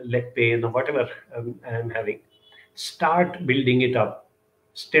leg pain or whatever I am having. Start building it up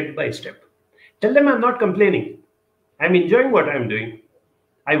step by step. Tell them I'm not complaining. I'm enjoying what I'm doing.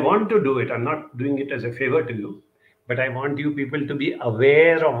 I want to do it. I'm not doing it as a favor to you, but I want you people to be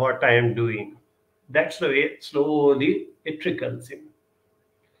aware of what I am doing. That's the way slowly it trickles in.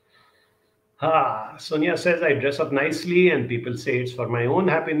 Sonia says, I dress up nicely and people say it's for my own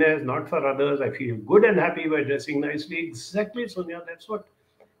happiness, not for others. I feel good and happy by dressing nicely. Exactly, Sonia. That's what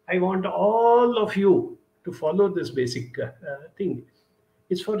I want all of you to follow, this basic thing.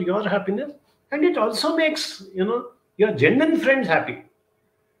 It's for your happiness, and it also makes, your genuine friends happy.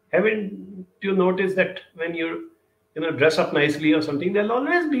 Haven't you noticed that when you dress up nicely or something, there'll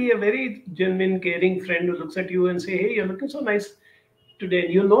always be a very genuine, caring friend who looks at you and say, hey, you're looking so nice today.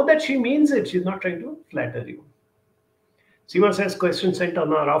 And you know that she means it. She's not trying to flatter you. Seema says, question sent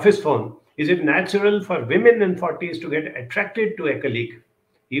on our office phone. Is it natural for women in 40s to get attracted to a colleague,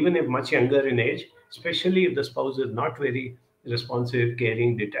 even if much younger in age, especially if the spouse is not very responsive,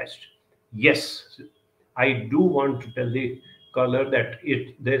 caring, detached? Yes, I do want to tell the caller that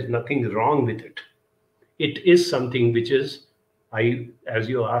there's nothing wrong with it. It is something which is, as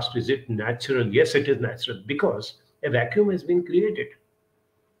you asked, is it natural? Yes, it is natural because a vacuum has been created.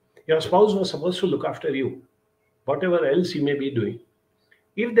 Your spouse was supposed to look after you, whatever else you may be doing.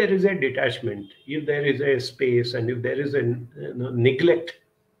 If there is a detachment, if there is a space, and if there is a neglect,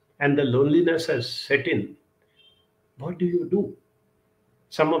 and the loneliness has set in, what do you do?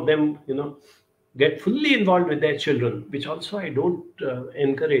 Some of them, get fully involved with their children, which also I don't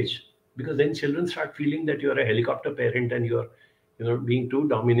encourage, because then children start feeling that you're a helicopter parent and you're, being too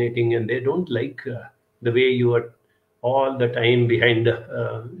dominating, and they don't like the way you are all the time behind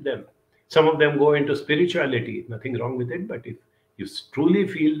them. Some of them go into spirituality, nothing wrong with it, but if you truly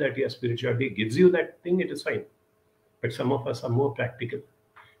feel that your spirituality gives you that thing, it is fine. But some of us are more practical.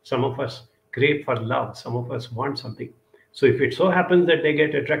 Some of us crave for love. Some of us want something. So if it so happens that they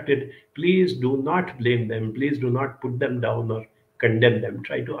get attracted, please do not blame them. Please do not put them down or condemn them.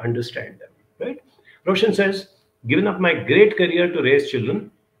 Try to understand them. Right? Roshan says, given up my great career to raise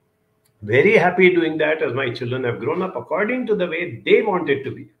children, very happy doing that as my children have grown up according to the way they want it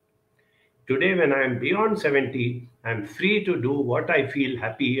to be. Today, when I am beyond 70, I'm free to do what I feel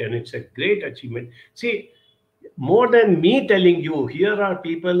happy, and it's a great achievement. See, more than me telling you, here are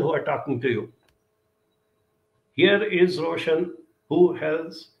people who are talking to you. Here is Roshan, who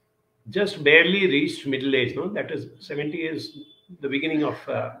has just barely reached middle age. No, that is 70 is the beginning of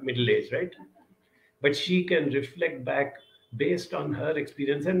middle age, right? But she can reflect back based on her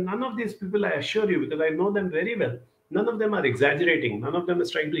experience. And none of these people, I assure you, because I know them very well, none of them are exaggerating. None of them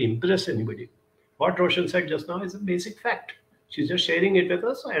is trying to impress anybody. What Roshan said just now is a basic fact. She's just sharing it with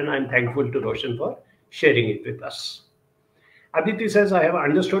us, and I'm thankful to Roshan for sharing it with us. Aditi says, I have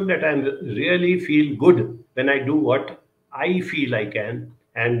understood that I really feel good when I do what I feel I can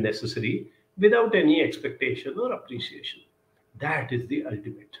and necessary without any expectation or appreciation. That is the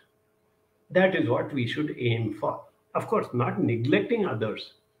ultimate. That is what we should aim for. Of course, not neglecting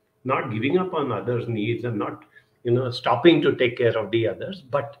others, not giving up on others' needs, and not, stopping to take care of the others.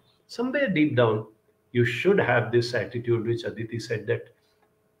 But somewhere deep down, you should have this attitude, which Aditi said, that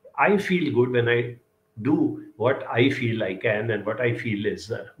I feel good when I do what I feel I can and what I feel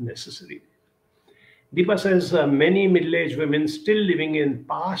is necessary. Deepa says, many middle-aged women still living in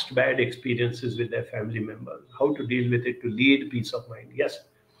past bad experiences with their family members. How to deal with it to lead peace of mind? Yes,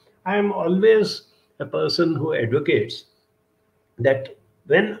 I am always a person who advocates that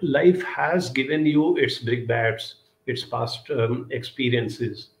when life has given you its brickbats, its past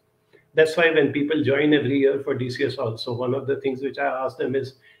experiences, that's why when people join every year for DCS also, one of the things which I ask them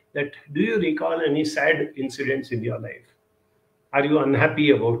is that, do you recall any sad incidents in your life? Are you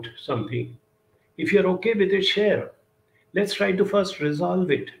unhappy about something? If you're okay with it, share. Let's try to first resolve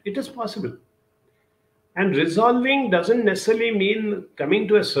it. It is possible. And resolving doesn't necessarily mean coming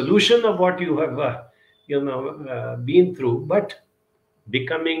to a solution of what you have been through, but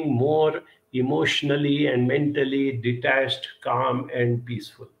becoming more emotionally and mentally detached, calm, and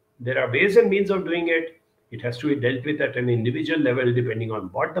peaceful. There are ways and means of doing it. It has to be dealt with at an individual level, depending on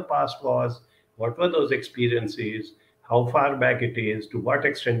what the past was, what were those experiences, how far back it is, to what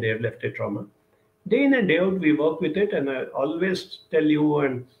extent they have left a trauma. Day in and day out, we work with it. And I always tell you,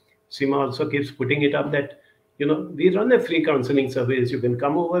 and Sima also keeps putting it up, that, we run a free counseling service. You can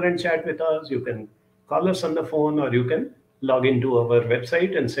come over and chat with us. You can call us on the phone, or you can log into our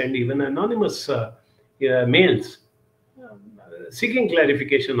website and send even anonymous mails seeking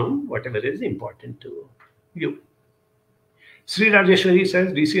clarification on whatever is important to you. Sri Rajeshwari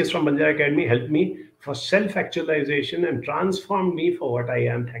says, DCS from Banjara Academy helped me for self-actualization and transformed me for what I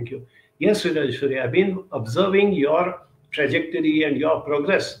am. Thank you. Yes, Sri Rajeshwari, I've been observing your trajectory and your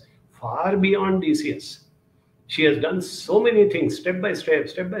progress far beyond DCS. She has done so many things, step by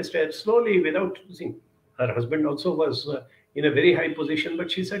step, slowly, without losing. Her husband also was in a very high position, but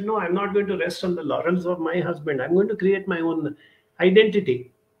she said, no, I'm not going to rest on the laurels of my husband. I'm going to create my own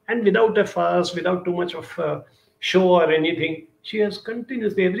identity. And without a fuss, without too much of show or anything, she has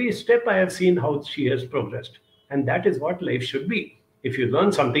continuously, every step I have seen how she has progressed. And that is what life should be. If you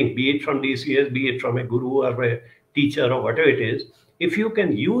learn something, be it from DCS, be it from a guru or a teacher or whatever it is, if you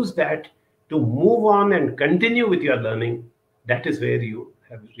can use that to move on and continue with your learning, that is where you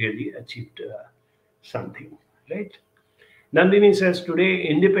have really achieved something, right? Nandini says, today,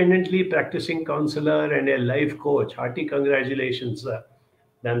 independently practicing counselor and a life coach. Hearty congratulations,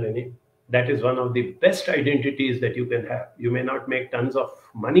 Nandini. That is one of the best identities that you can have. You may not make tons of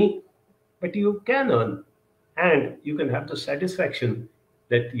money, but you can earn. And you can have the satisfaction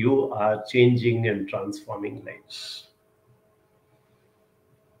that you are changing and transforming lives.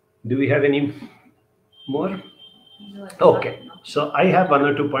 Do we have any more? No, Okay. So I have one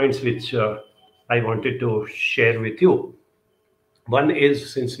or two points which I wanted to share with you. One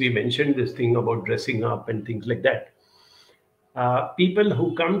is, since we mentioned this thing about dressing up and things like that, people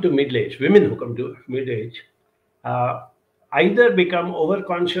who come to middle age, women who come to middle age, either become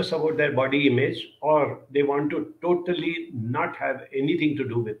overconscious about their body image, or they want to totally not have anything to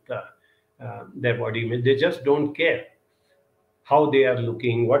do with their body image. They just don't care how they are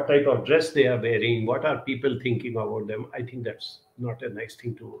looking, what type of dress they are wearing, what are people thinking about them. I think that's not a nice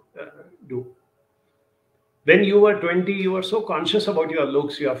thing to do. When you were 20, you were so conscious about your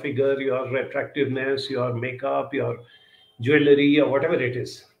looks, your figure, your attractiveness, your makeup, your jewelry, or whatever it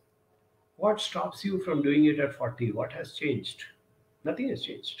is. What stops you from doing it at 40? What has changed? Nothing has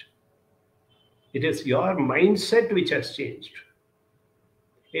changed. It is your mindset which has changed.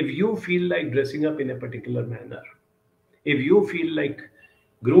 If you feel like dressing up in a particular manner, if you feel like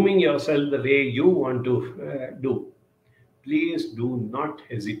grooming yourself the way you want to do, please do not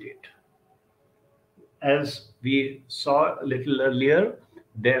hesitate. As we saw a little earlier,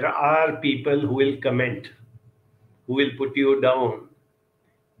 there are people who will comment, who will put you down.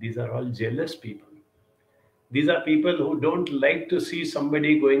 These are all jealous people. These are people who don't like to see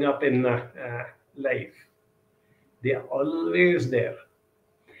somebody going up in life. They are always there.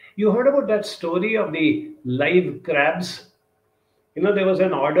 You heard about that story of the live crabs? There was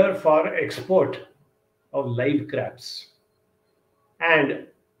an order for export of live crabs. And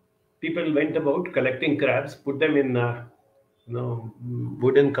people went about collecting crabs, put them in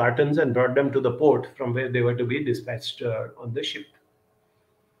wooden cartons, and brought them to the port from where they were to be dispatched on the ship.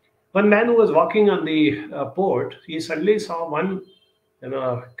 One man who was walking on the port, he suddenly saw one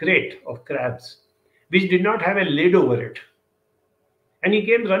crate of crabs, which did not have a lid over it. And he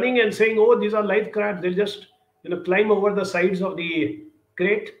came running and saying, "Oh, these are live crabs. They'll just climb over the sides of the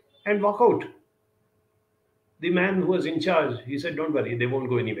crate and walk out." The man who was in charge, he said, "Don't worry, they won't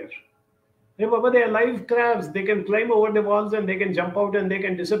go anywhere." Hey, Baba, they are live crabs. They can climb over the walls and they can jump out and they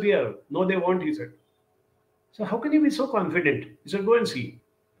can disappear. No, they won't, he said. So how can you be so confident? He said, "Go and see."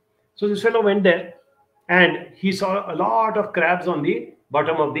 So this fellow went there and he saw a lot of crabs on the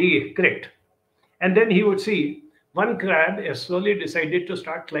bottom of the crate. And then he would see one crab has slowly decided to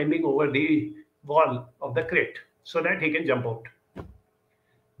start climbing over the wall of the crate so that he can jump out.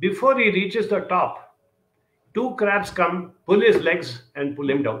 Before he reaches the top, two crabs come, pull his legs and pull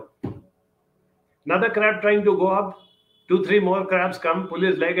him down. Another crab trying to go up, 2, 3 more crabs come, pull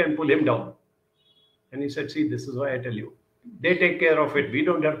his leg and pull him down. And he said, "See, this is why I tell you. They take care of it. We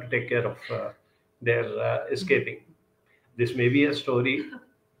don't have to take care of their escaping." This may be a story,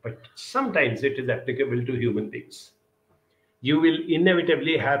 but sometimes it is applicable to human beings. You will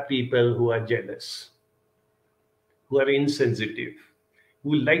inevitably have people who are jealous, who are insensitive,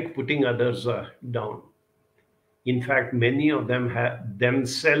 who like putting others down. In fact, many of them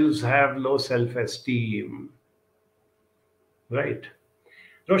themselves have low self-esteem. Right?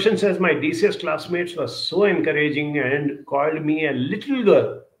 Roshan says, "My DCS classmates were so encouraging and called me a little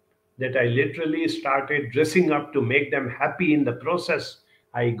girl that I literally started dressing up to make them happy. In the process,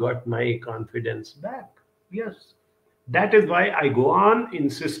 I got my confidence back." Yes. That is why I go on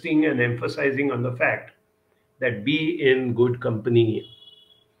insisting and emphasizing on the fact that be in good company.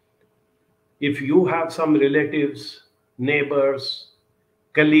 If you have some relatives, neighbors,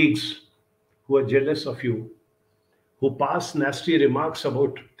 colleagues who are jealous of you, who pass nasty remarks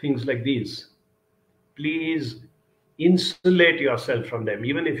about things like these, please insulate yourself from them.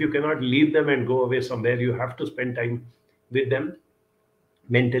 Even if you cannot leave them and go away somewhere, you have to spend time with them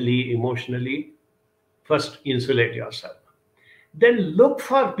mentally, emotionally. First, insulate yourself. Then look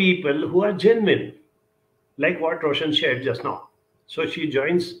for people who are genuine, like what Roshan shared just now. So she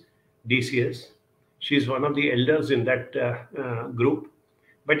joins DCS. She's one of the elders in that group.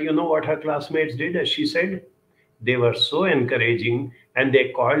 But you know what her classmates did? As she said, they were so encouraging and they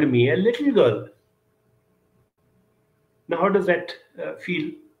called me a little girl. Now, how does that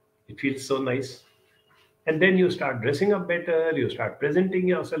feel? It feels so nice. And then you start dressing up better, you start presenting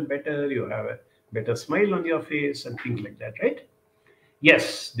yourself better, you have a better smile on your face and things like that, right?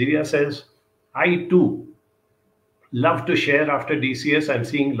 Yes, Divya says, "I too love to share after DCS. I'm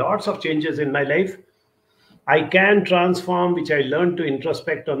seeing lots of changes in my life. I can transform, which I learned to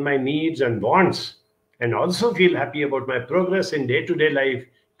introspect on my needs and wants, and also feel happy about my progress in day-to-day life,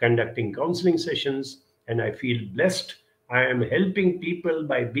 conducting counseling sessions, and I feel blessed. I am helping people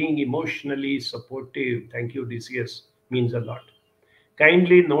by being emotionally supportive." Thank you, DCS. Means a lot.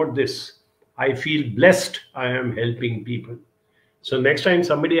 Kindly note this. I feel blessed. I am helping people. So next time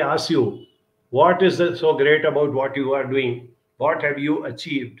somebody asks you, what is so great about what you are doing? What have you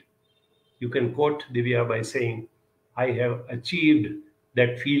achieved? You can quote Divya by saying, "I have achieved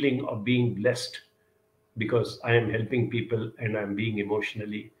that feeling of being blessed because I am helping people and I'm being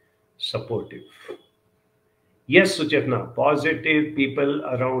emotionally supportive." Yes, Suchetna, positive people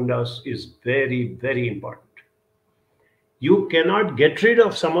around us is very, very important. You cannot get rid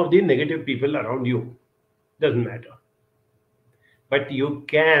of some of the negative people around you. Doesn't matter. But you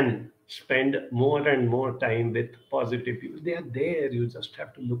can spend more and more time with positive people. They are there. You just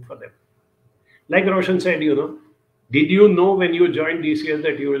have to look for them. Like Roshan said, did you know when you joined DCS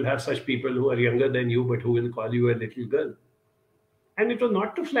that you will have such people who are younger than you but who will call you a little girl? And it was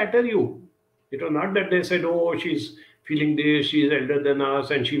not to flatter you. It was not that they said, oh, she's feeling this, she's elder than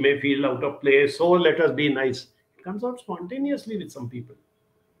us, and she may feel out of place, so let us be nice. It comes out spontaneously with some people.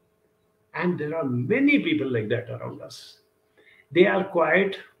 And there are many people like that around us. They are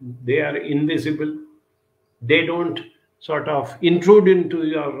quiet, they are invisible, they don't sort of intrude into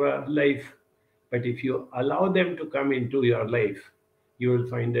your life. But if you allow them to come into your life, you will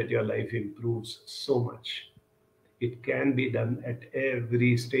find that your life improves so much. It can be done at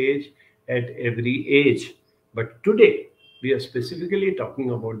every stage, at every age. But today, we are specifically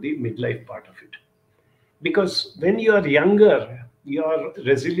talking about the midlife part of it. Because when you are younger, your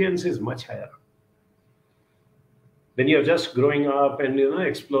resilience is much higher. When you're just growing up and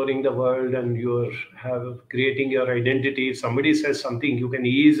exploring the world and you're creating your identity, if somebody says something, you can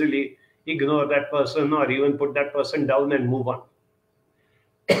easily ignore that person or even put that person down and move on.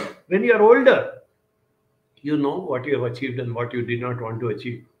 When you're older, you know what you have achieved and what you did not want to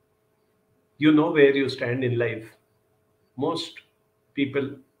achieve. You know where you stand in life. Most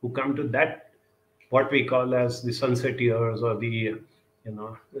people who come to that, what we call as the sunset years or the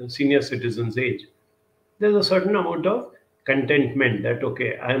senior citizens age, there's a certain amount of contentment that,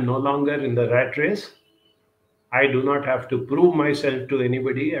 okay, I am no longer in the rat race. I do not have to prove myself to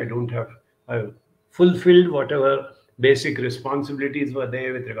anybody. I've fulfilled whatever basic responsibilities were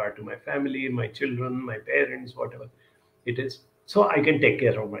there with regard to my family, my children, my parents, whatever it is. So I can take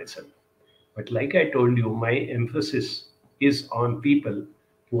care of myself. But like I told you, my emphasis is on people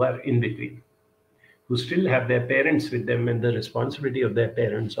who are in between, who still have their parents with them and the responsibility of their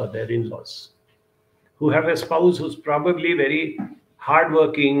parents or their in-laws, who have a spouse who's probably very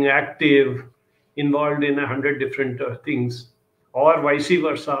hardworking, active, involved in 100 different things, or vice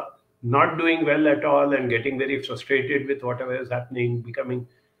versa, not doing well at all and getting very frustrated with whatever is happening, becoming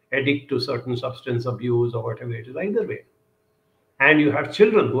addict to certain substance abuse or whatever it is, either way. And you have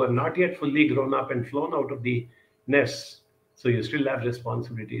children who are not yet fully grown up and flown out of the nest, so you still have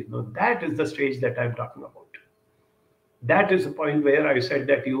responsibilities. Now, that is the stage that I'm talking about. That is the point where I said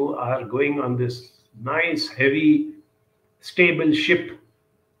that you are going on this nice, heavy, stable ship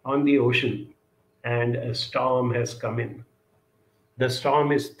on the ocean, and a storm has come in. The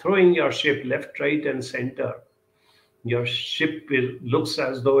storm is throwing your ship left, right, and center. Your ship looks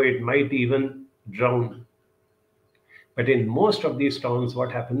as though it might even drown. But in most of these storms,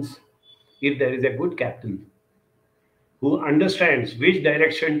 what happens? If there is a good captain who understands which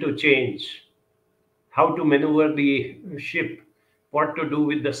direction to change, how to maneuver the ship, what to do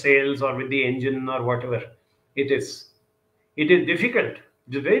with the sails or with the engine or whatever it is. It is difficult.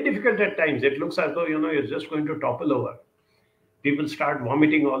 It is very difficult at times. It looks as though, you're just going to topple over. People start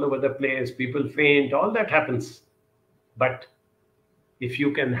vomiting all over the place. People faint. All that happens. But if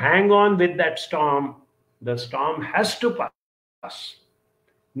you can hang on with that storm, the storm has to pass.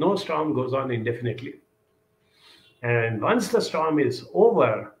 No storm goes on indefinitely. And once the storm is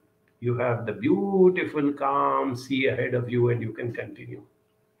over, you have the beautiful, calm sea ahead of you and you can continue.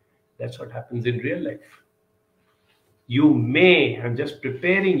 That's what happens in real life. You may, I'm just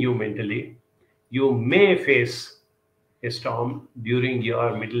preparing you mentally, you may face a storm during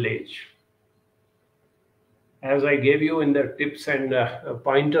your middle age. As I gave you in the tips and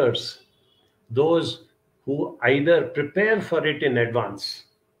pointers, those who either prepare for it in advance,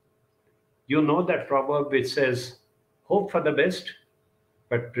 you know that proverb which says, hope for the best,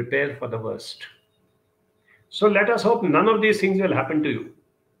 but prepare for the worst. So let us hope none of these things will happen to you.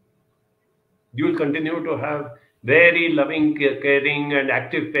 You will continue to have very loving, caring, and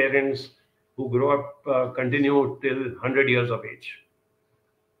active parents who grow up, continue till 100 years of age.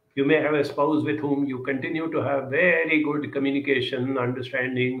 You may have a spouse with whom you continue to have very good communication,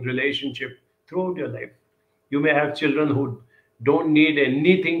 understanding, relationship throughout your life. You may have children who don't need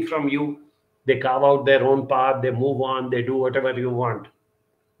anything from you. They carve out their own path, they move on, they do whatever you want.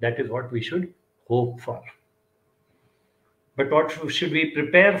 That is what we should hope for. But what should we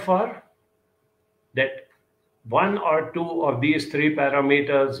prepare for? That one or two of these three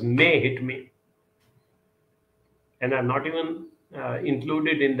parameters may hit me. And I'm not even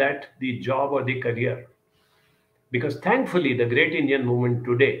included in that the job or the career. Because thankfully, the great Indian woman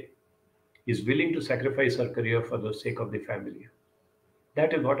today is willing to sacrifice her career for the sake of the family.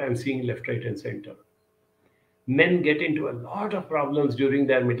 That is what I'm seeing left, right, and center. Men get into a lot of problems during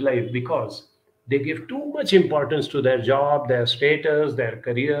their midlife because They give too much importance to their job, their status, their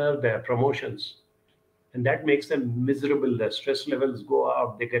career, their promotions. And that makes them miserable. Their stress levels go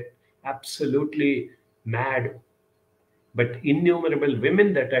up. They get absolutely mad. But innumerable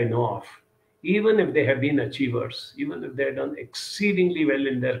women that I know of, even if they have been achievers, even if they have done exceedingly well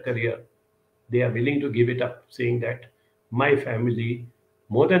in their career, they are willing to give it up, saying that my family,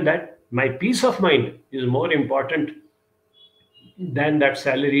 more than that, my peace of mind is more important than that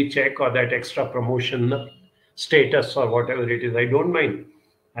salary check or that extra promotion status or whatever it is. I don't mind.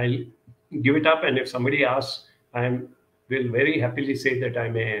 I'll give it up. And if somebody asks, I will very happily say that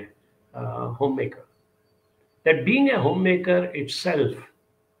I'm a homemaker. That being a homemaker itself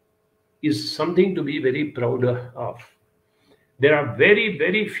is something to be very proud of. There are very,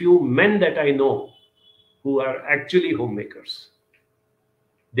 very few men that I know who are actually homemakers.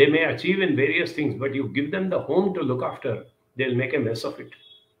 They may achieve in various things, but you give them the home to look after, they'll make a mess of it.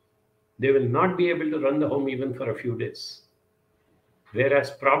 They will not be able to run the home even for a few days.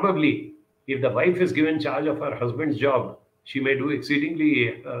 Whereas probably if the wife is given charge of her husband's job, she may do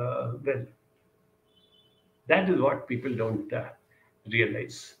exceedingly well. That is what people don't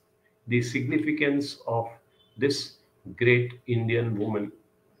realize. The significance of this great Indian woman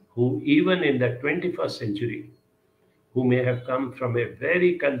who, even in the 21st century, who may have come from a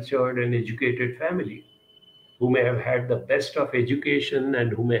very cultured and educated family, who may have had the best of education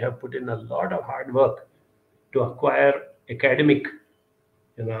and who may have put in a lot of hard work to acquire academic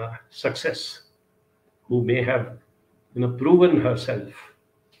success, who may have proven herself,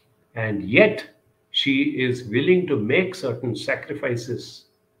 and yet she is willing to make certain sacrifices,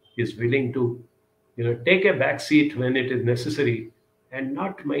 is willing to take a back seat when it is necessary and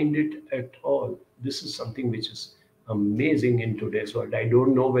not mind it at all. This is something which is amazing in today's world. I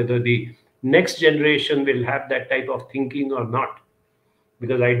don't know whether the next generation will have that type of thinking or not,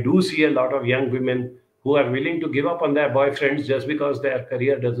 because I do see a lot of young women who are willing to give up on their boyfriends just because their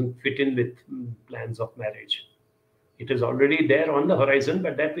career doesn't fit in with plans of marriage. It is already there on the horizon,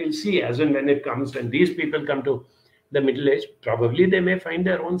 but that we'll see as and when it comes. When these people come to the middle age, probably they may find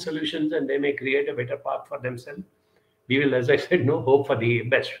their own solutions and they may create a better path for themselves. We will, as I said, no hope for the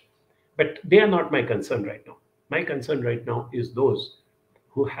best. But they are not my concern right now. My concern right now is those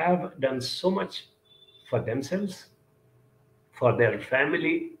who have done so much for themselves, for their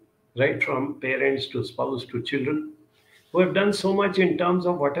family, right from parents to spouse to children, who have done so much in terms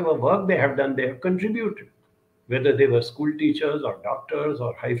of whatever work they have done, they have contributed. Whether they were school teachers or doctors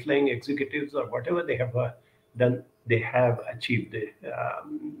or high-flying executives or whatever they have done, they have achieved the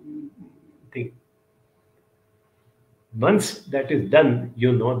thing. Once that is done,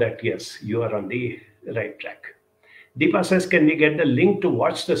 you know that yes, you are on the right track. Deepa says, can we get the link to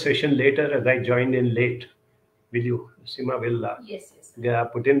watch the session later as I joined in late? Will you? Sima will Yes, yes.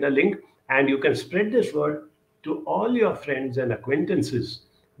 put in the link, and you can spread this word to all your friends and acquaintances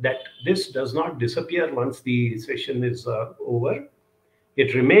that this does not disappear once the session is over.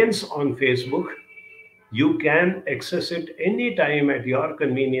 It remains on Facebook. You can access it anytime at your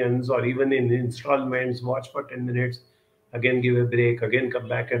convenience, or even in installments. Watch for 10 minutes, again give a break, again come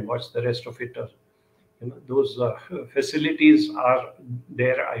back and watch the rest of it. Those facilities are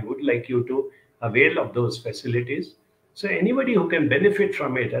there. I would like you to avail of those facilities. So anybody who can benefit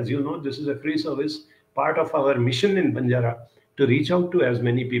from it, as you know, this is a free service, part of our mission in Banjara, to reach out to as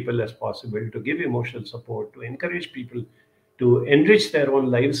many people as possible, to give emotional support, to encourage people to enrich their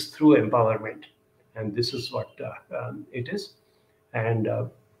own lives through empowerment. And this is what it is. And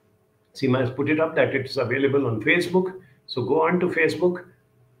Seema has put it up that it's available on Facebook. So go on to Facebook,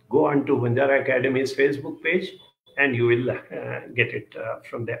 go on to Banjara Academy's Facebook page, and you will get it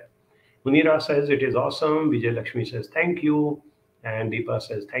from there. Munira says it is awesome. Vijay Lakshmi says thank you. And Deepa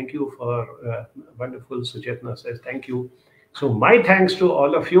says thank you for wonderful. Suchetna says thank you. So my thanks to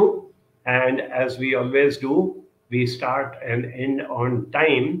all of you. And as we always do, we start and end on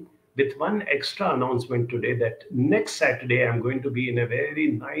time with one extra announcement today, that next Saturday I'm going to be in a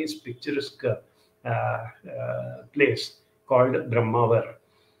very nice picturesque place called Brahmavar.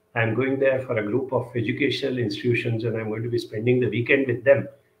 I'm going there for a group of educational institutions, and I'm going to be spending the weekend with them.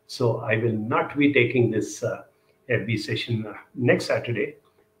 So I will not be taking this FB session next Saturday,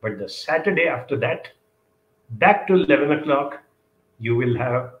 but the Saturday after that, back to 11 o'clock, you will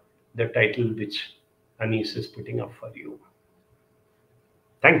have the title which Anis is putting up for you.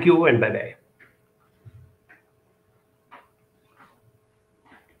 Thank you and bye-bye.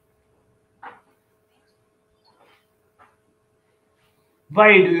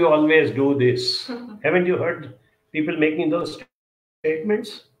 Why do you always do this? Haven't you heard people making those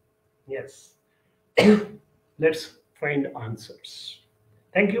statements? Yes. Let's find answers.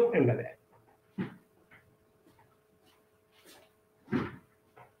 Thank you and bye-bye.